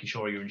 making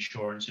sure your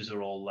insurances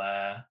are all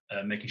there,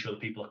 making sure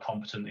that people are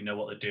competent, they know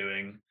what they're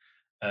doing,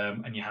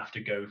 and you have to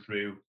go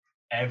through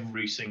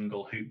every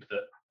single hoop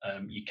that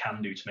you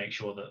can do to make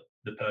sure that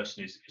the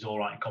person is all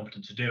right and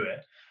competent to do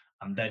it,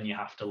 and then you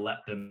have to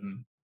let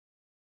them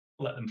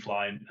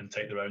fly and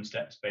take their own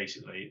steps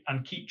basically,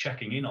 and keep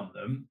checking in on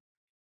them,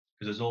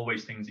 because there's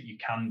always things that you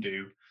can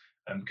do,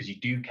 because you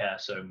do care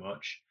so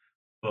much,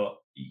 but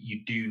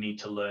you do need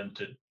to learn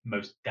to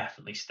most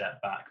definitely step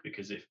back,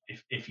 because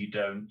if you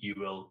don't, you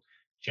will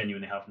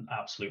genuinely have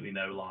absolutely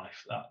no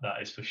life.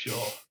 That is for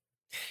sure.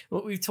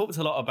 Well, we've talked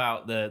a lot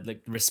about the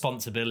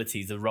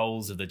responsibilities, the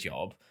roles of the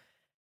job,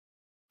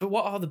 but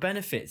what are the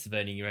benefits of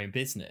owning your own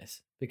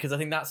business? Because I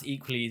think that's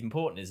equally as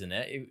important, isn't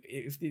it?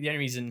 If the only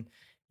reason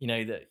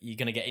that you're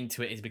going to get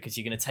into it is because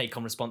you're going to take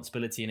on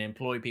responsibility and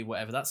employ people,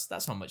 whatever,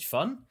 that's not much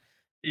fun.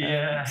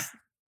 Yeah.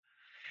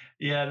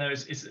 No,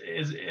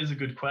 it's a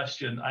good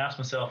question. I ask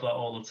myself that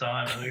all the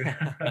time.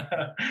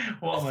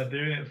 What am I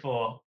doing it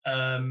for?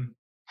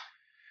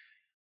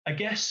 I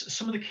guess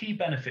some of the key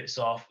benefits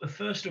are,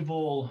 first of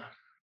all,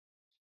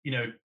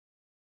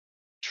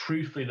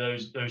 truthfully,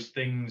 those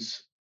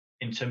things,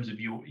 in terms of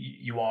you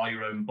are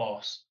your own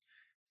boss,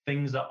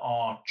 things that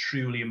are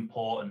truly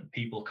important,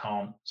 people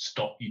can't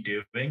stop you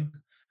doing.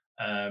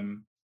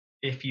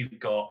 If you've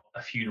got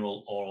a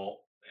funeral, or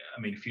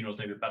funeral's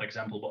maybe a bad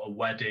example, but a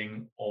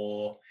wedding,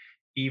 or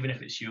even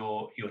if it's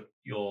your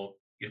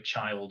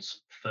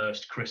child's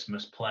first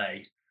Christmas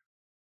play,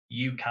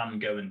 you can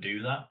go and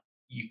do that.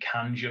 You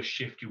can just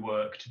shift your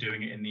work to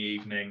doing it in the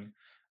evening.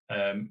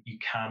 You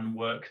can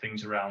work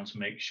things around to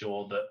make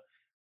sure that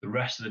the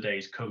rest of the day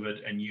is covered,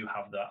 and you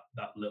have that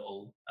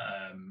little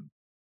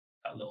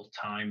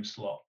time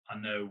slot. I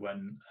know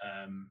when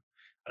I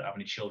don't have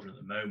any children at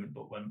the moment,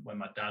 but when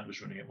my dad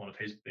was running it, one of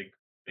his big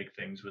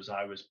things was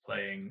I was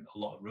playing a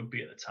lot of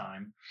rugby at the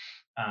time,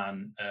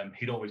 and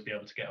he'd always be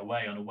able to get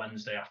away on a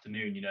Wednesday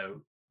afternoon.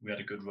 We had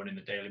a good run in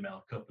the Daily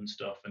Mail Cup and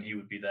stuff, and he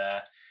would be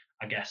there,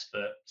 I guess,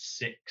 for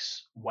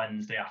 6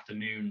 Wednesday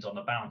afternoons on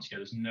the bounce.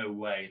 There's no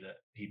way that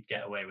he'd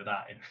get away with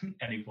that in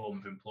any form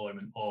of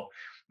employment, or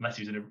unless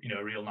he was in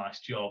a real nice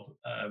job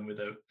with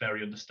a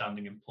very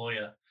understanding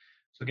employer.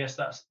 So I guess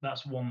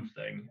that's one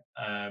thing.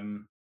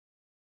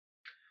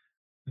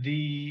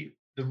 The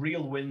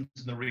real wins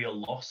and the real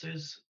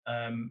losses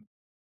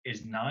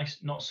is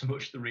nice. Not so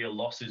much the real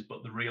losses,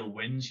 but the real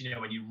wins.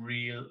 When you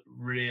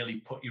really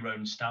put your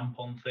own stamp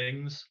on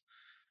things.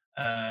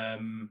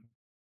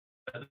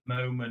 At the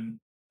moment,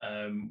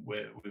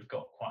 we've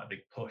got quite a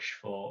big push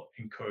for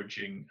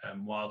encouraging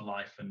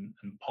wildlife and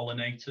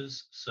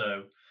pollinators.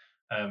 So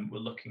we're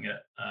looking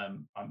at,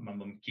 my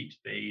mum keeps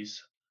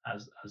bees,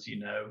 as you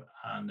know,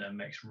 and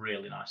makes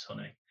really nice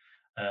honey.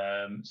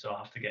 So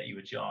I'll have to get you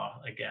a jar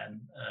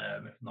again,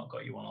 if I've not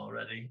got you one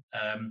already.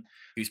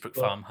 Goosebrook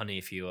Farm honey,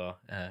 if you are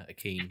a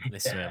keen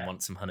listener and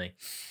want some honey.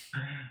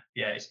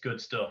 Yeah, it's good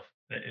stuff.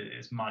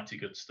 It's mighty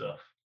good stuff.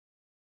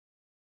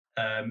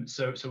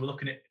 So we're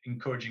looking at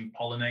encouraging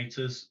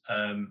pollinators,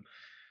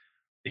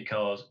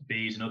 because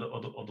bees and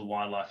other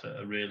wildlife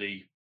are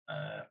really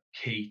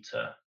key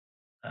to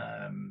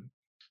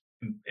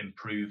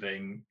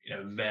improving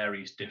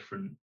various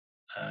different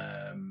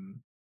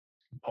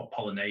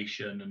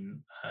pollination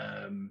and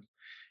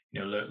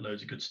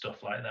loads of good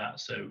stuff like that.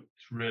 So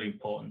it's really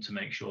important to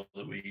make sure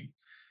that we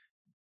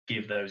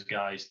give those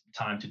guys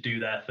time to do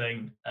their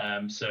thing.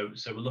 So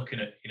we're looking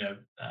at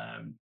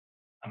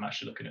I'm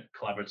actually looking at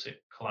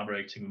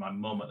collaborating with my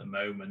mum at the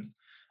moment,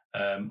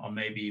 on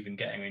maybe even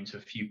getting into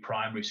a few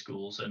primary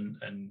schools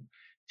and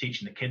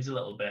teaching the kids a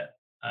little bit.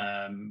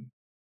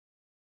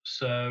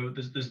 So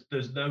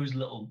there's those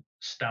little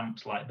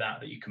stamps like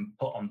that you can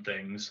put on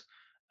things,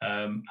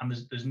 and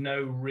there's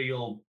no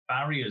real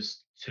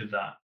barriers to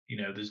that.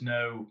 There's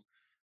no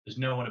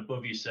one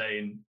above you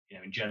saying,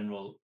 in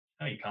general,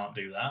 no, you can't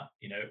do that.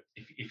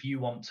 If you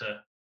want to,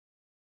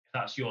 if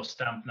that's your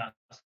stamp and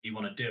that's you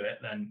want to do it,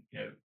 then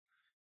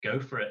go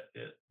for it.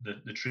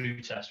 The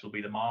true test will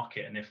be the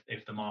market, and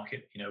if the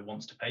market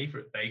wants to pay for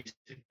it,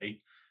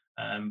 basically.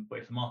 But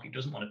if the market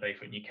doesn't want to pay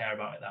for it and you care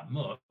about it that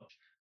much,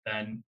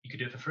 then you could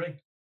do it for free.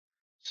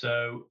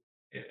 So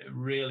it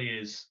really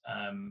is,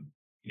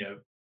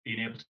 being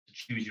able to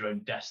choose your own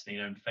destiny,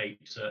 your own fate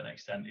to a certain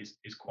extent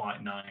is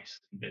quite nice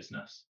in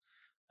business.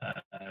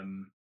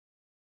 And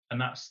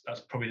that's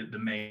probably the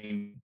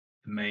main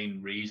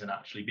reason,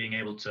 actually, being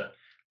able to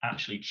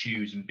actually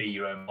choose and be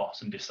your own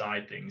boss and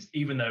decide things,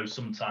 even though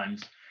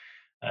sometimes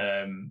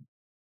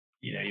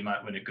you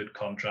might win a good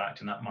contract,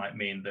 and that might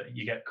mean that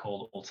you get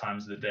called at all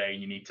times of the day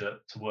and you need to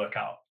work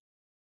out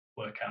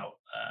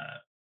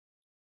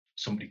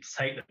somebody to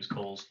take those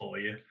calls for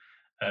you.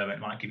 It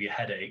might give you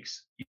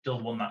headaches. You still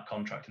won that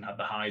contract and had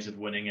the highs of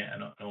winning it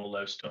and all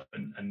those stuff,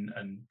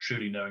 and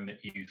truly knowing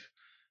that you've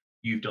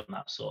you've done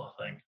that sort of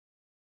thing.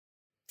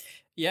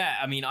 Yeah,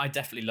 I mean, I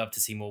definitely love to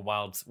see more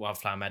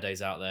wildflower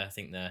meadows out there. I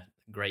think they're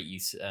great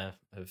use of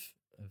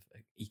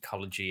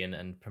ecology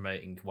and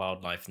promoting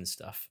wildlife and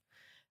stuff.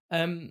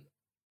 Um,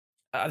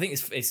 I think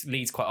it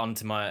leads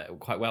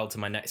quite well to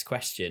my next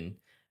question.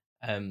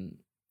 Um,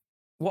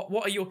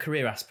 what are your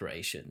career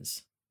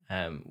aspirations?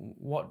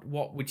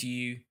 What would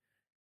you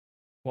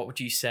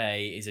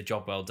say is a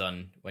job well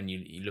done when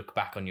you look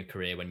back on your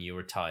career when you're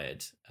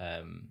retired?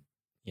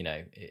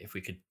 If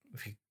we could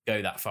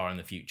go that far in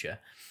the future.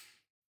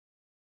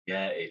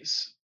 Yeah,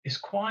 it's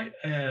quite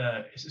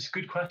it's a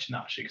good question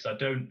actually, because I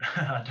don't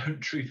I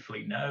don't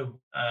truthfully know.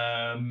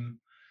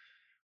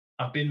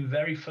 I've been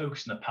very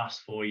focused in the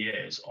past 4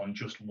 years on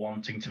just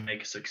wanting to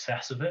make a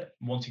success of it,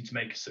 wanting to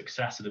make a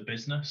success of the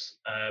business.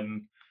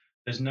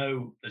 There's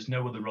no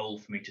other role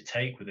for me to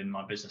take within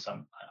my business.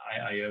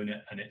 I own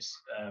it, and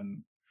it's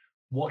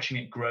watching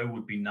it grow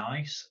would be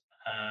nice.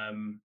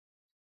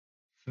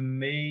 For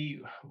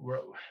me,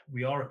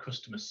 we are a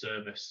customer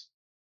service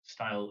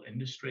style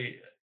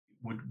industry.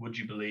 Would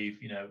you believe?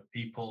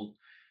 People,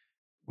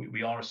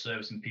 we are a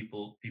service, and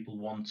people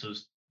want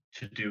us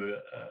to do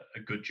a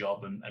good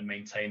job and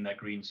maintain their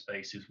green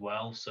space as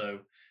well. So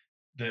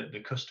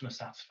the customer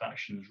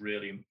satisfaction is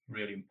really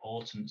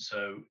important.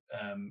 So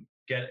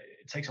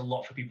it takes a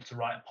lot for people to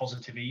write a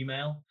positive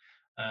email.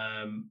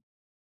 Um,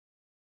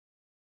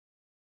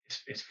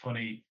 it's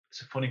funny.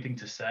 It's a funny thing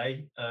to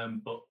say,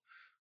 but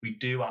we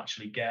do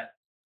actually get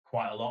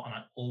quite a lot, and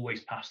I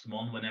always pass them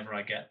on whenever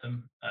I get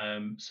them.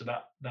 So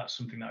that's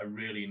something that I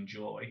really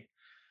enjoy.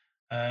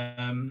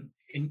 In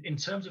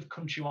terms of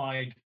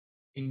Countrywide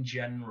in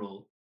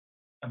general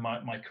and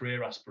my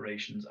career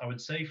aspirations, I would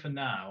say for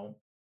now,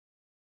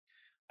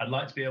 I'd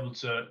like to be able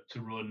to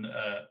run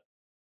a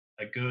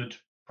good,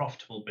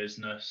 profitable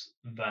business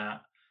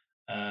that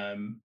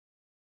um,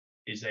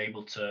 is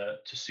able to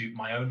suit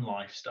my own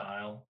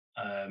lifestyle,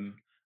 and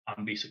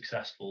be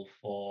successful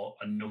for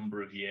a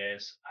number of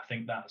years. I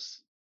think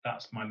that's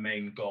my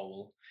main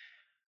goal.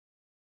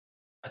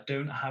 I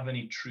don't have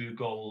any true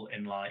goal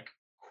in like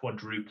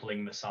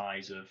quadrupling the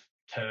size of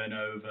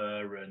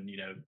turnover and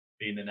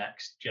being the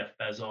next Jeff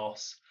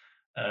Bezos,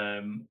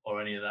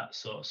 or any of that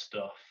sort of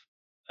stuff.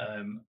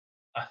 Um,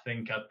 I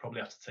think I'd probably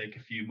have to take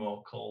a few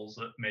more calls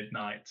at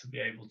midnight to be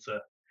able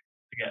to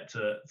get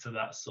to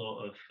that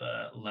sort of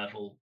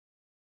level.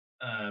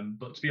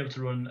 But to be able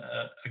to run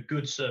a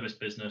good service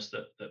business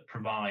that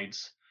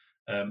provides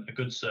a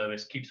good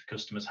service, keeps the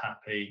customers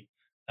happy,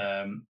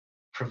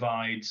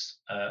 provides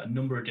a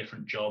number of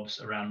different jobs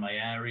around my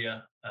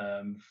area,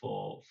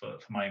 for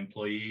my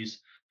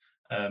employees,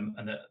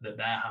 and that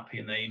they're happy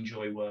and they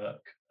enjoy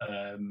work.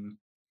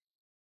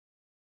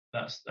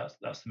 That's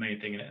the main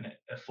thing, and it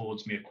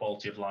affords me a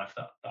quality of life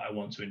that I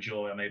want to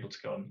enjoy. I'm able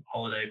to go on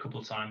holiday a couple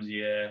of times a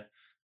year,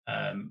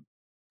 um,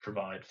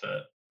 provide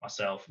for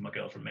myself and my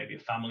girlfriend, maybe a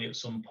family at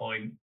some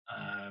point.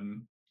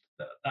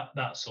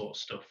 That sort of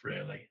stuff,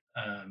 really.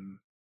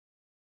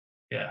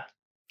 Yeah.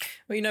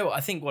 Well,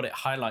 I think what it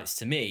highlights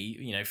to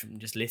me, from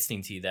just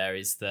listening to you there,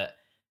 is that,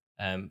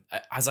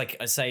 as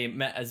I say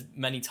as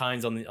many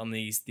times on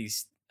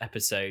these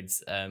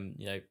episodes,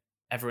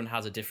 everyone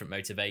has a different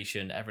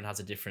motivation, everyone has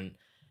a different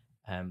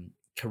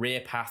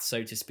career path,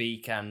 so to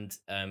speak, and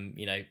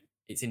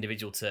it's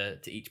individual to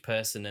each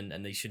person,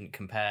 and they shouldn't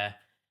compare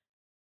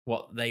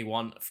what they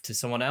want to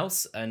someone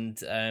else. And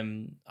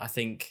I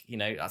think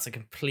that's a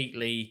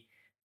completely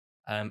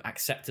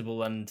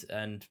acceptable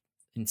and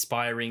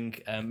inspiring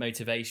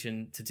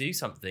motivation to do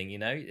something.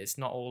 It's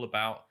not all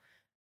about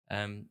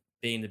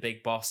being the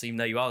big boss, even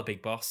though you are the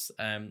big boss.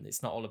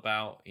 It's not all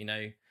about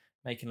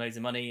making loads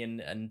of money,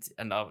 and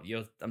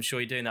I'm sure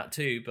you're doing that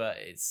too. But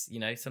it's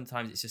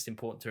sometimes it's just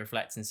important to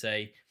reflect and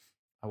say,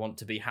 I want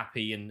to be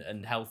happy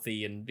and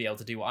healthy and be able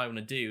to do what I want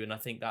to do. And I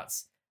think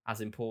that's as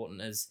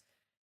important as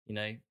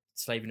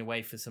slaving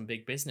away for some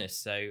big business.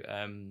 So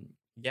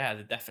yeah,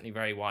 they're definitely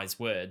very wise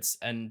words.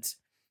 And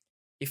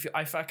if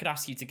I could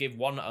ask you to give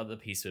one other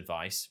piece of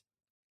advice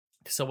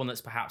to someone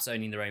that's perhaps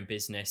owning their own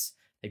business,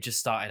 they've just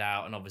started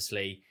out, and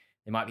obviously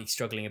they might be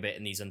struggling a bit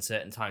in these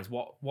uncertain times,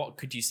 what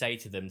could you say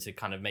to them to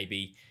kind of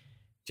maybe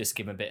just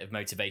give them a bit of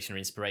motivation or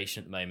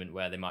inspiration at the moment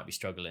where they might be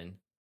struggling?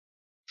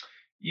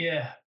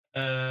 Yeah.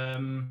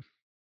 There's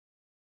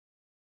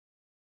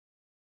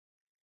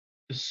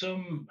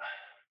some.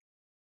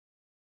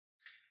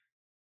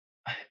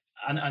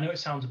 I know it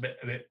sounds a bit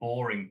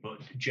boring, but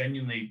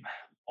genuinely,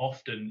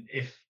 often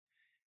if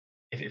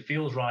it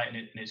feels right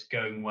and it's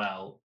going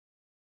well,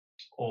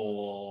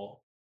 or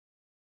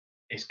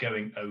it's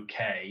going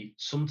okay,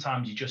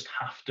 sometimes you just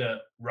have to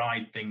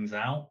ride things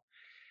out.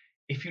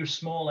 If you're a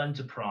small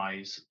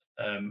enterprise,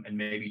 and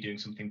maybe doing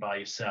something by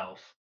yourself,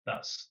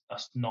 that's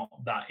not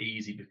that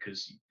easy,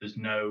 because there's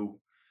no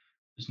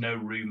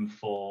room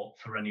for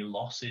any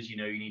losses. You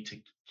need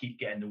to keep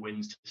getting the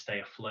wins to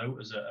stay afloat.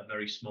 As a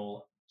very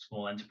small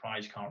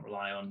enterprise, you can't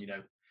rely on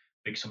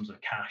big sums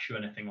of cash or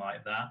anything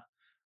like that.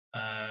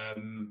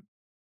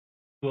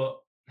 But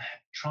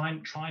try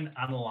and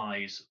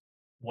analyze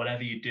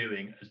whatever you're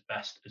doing as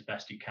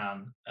best you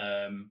can,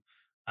 and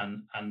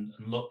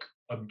look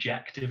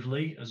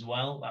objectively as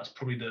well. That's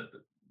probably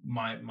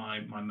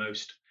my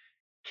most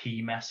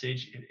key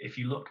message. If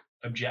you look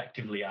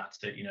objectively at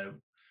it,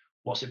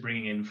 what's it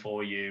bringing in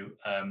for you?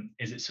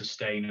 Is it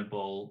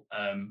sustainable?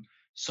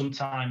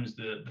 Sometimes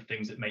the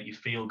things that make you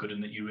feel good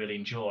and that you really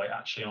enjoy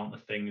actually aren't the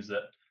things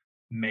that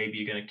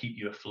maybe are going to keep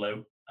you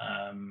afloat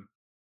on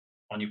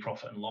your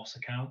profit and loss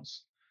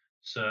accounts.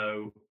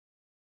 So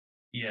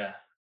yeah,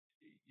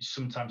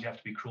 sometimes you have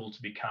to be cruel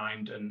to be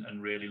kind,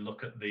 and really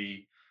look at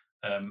the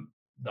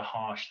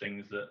harsh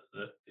things that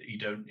you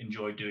don't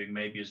enjoy doing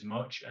maybe as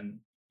much, and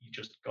you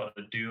just got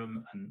to do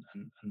them and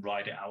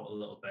ride it out a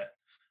little bit.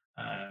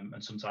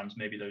 And sometimes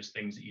maybe those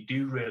things that you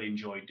do really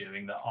enjoy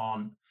doing that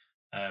aren't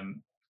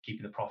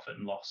keeping the profit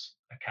and loss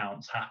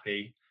accounts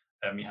happy,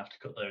 you have to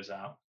cut those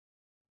out.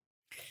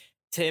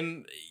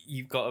 Tim,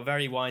 you've got a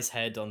very wise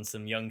head on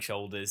some young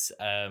shoulders,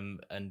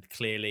 and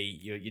clearly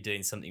you're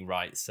doing something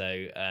right.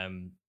 So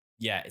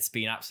yeah, it's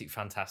been absolutely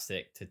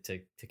fantastic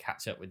to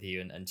catch up with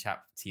you and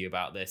chat to you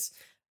about this.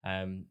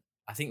 I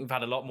think we've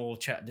had a lot more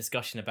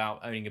discussion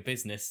about owning a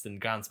business than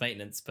grounds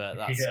maintenance, but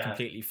that's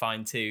completely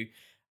fine too.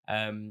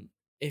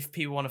 If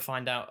people want to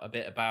find out a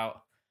bit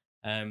about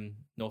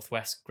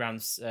Northwest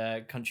Grounds,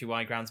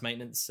 Countrywide Grounds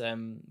Maintenance,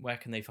 where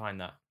can they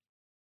find that?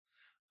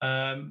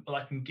 Well,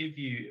 I can give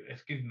you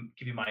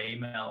my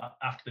email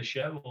after the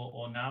show,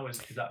 or now. Is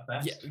that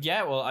best?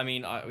 Yeah. Well, I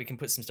mean, we can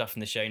put some stuff in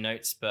the show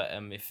notes, but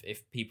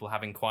if people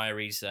have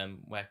inquiries,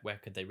 where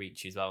could they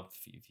reach you as well?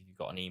 If you've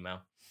got an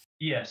email.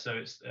 Yeah. So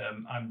it's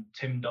I'm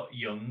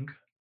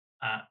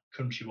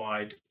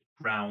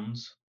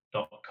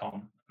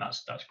tim.young@countrywidegrounds.com.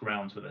 That's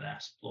grounds with an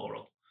S,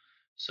 plural.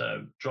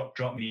 So drop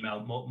me an email.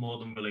 More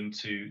than willing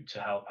to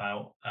help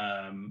out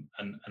and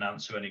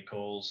answer any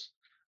calls.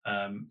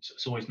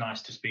 It's always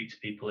nice to speak to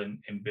people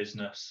in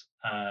business.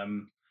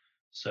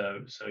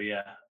 So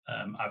yeah,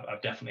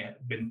 I've definitely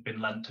been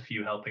lent a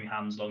few helping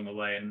hands along the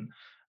way, and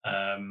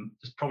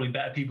there's probably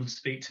better people to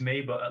speak to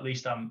me, but at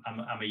least I'm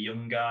a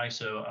young guy,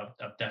 so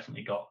I've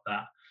definitely got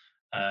that.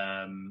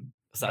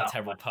 Is that a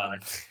terrible pun?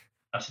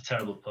 That's a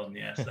terrible pun.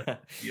 Yes,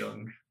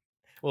 young.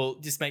 Well,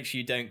 just make sure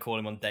you don't call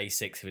him on day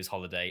 6 of his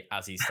holiday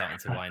as he's starting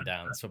to wind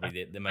down. It's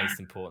probably the most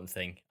important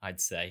thing, I'd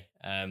say.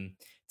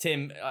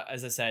 Tim,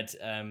 as I said,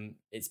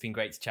 it's been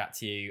great to chat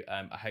to you.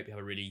 I hope you have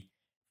a really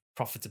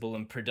profitable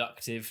and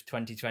productive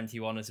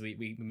 2021 as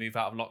we move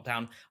out of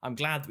lockdown. I'm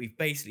glad that we've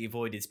basically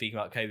avoided speaking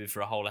about COVID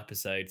for a whole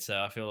episode,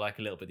 so I feel like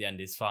a little bit at the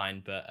end is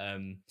fine. But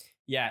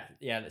yeah,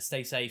 let's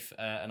stay safe,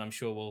 and I'm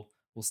sure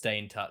we'll stay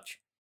in touch.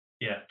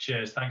 Yeah,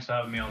 cheers. Thanks for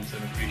having me on,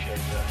 Tim. Appreciate it.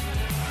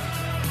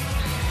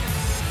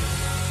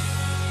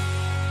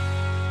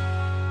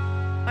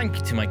 Thank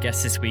you to my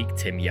guest this week,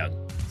 Tim Young.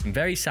 Some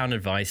very sound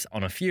advice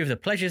on a few of the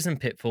pleasures and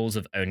pitfalls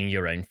of owning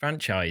your own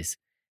franchise.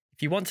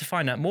 If you want to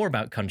find out more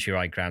about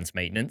Countrywide Grounds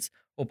Maintenance,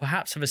 or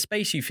perhaps have a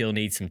space you feel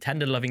needs some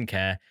tender loving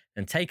care,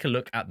 then take a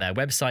look at their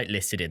website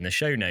listed in the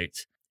show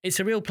notes. It's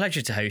a real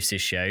pleasure to host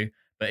this show,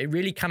 but it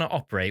really cannot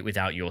operate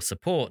without your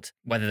support,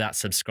 whether that's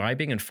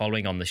subscribing and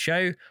following on the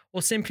show,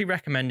 or simply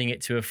recommending it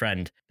to a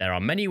friend. There are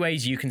many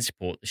ways you can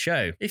support the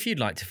show. If you'd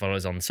like to follow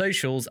us on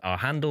socials, our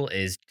handle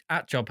is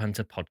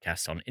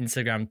 @JobHunterPodcast on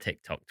Instagram,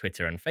 TikTok,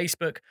 Twitter, and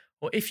Facebook,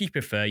 or if you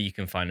prefer, you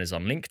can find us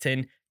on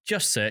LinkedIn.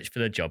 Just search for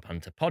the Job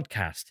Hunter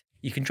Podcast.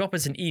 You can drop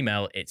us an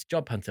email, it's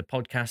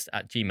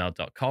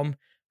jobhunterpodcast@gmail.com.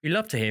 We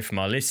love to hear from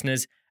our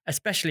listeners,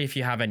 especially if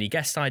you have any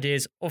guest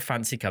ideas or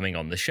fancy coming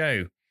on the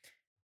show.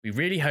 We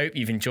really hope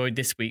you've enjoyed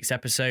this week's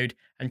episode,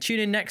 and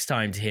tune in next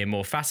time to hear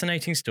more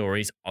fascinating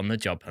stories on the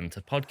Job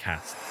Hunter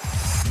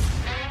Podcast.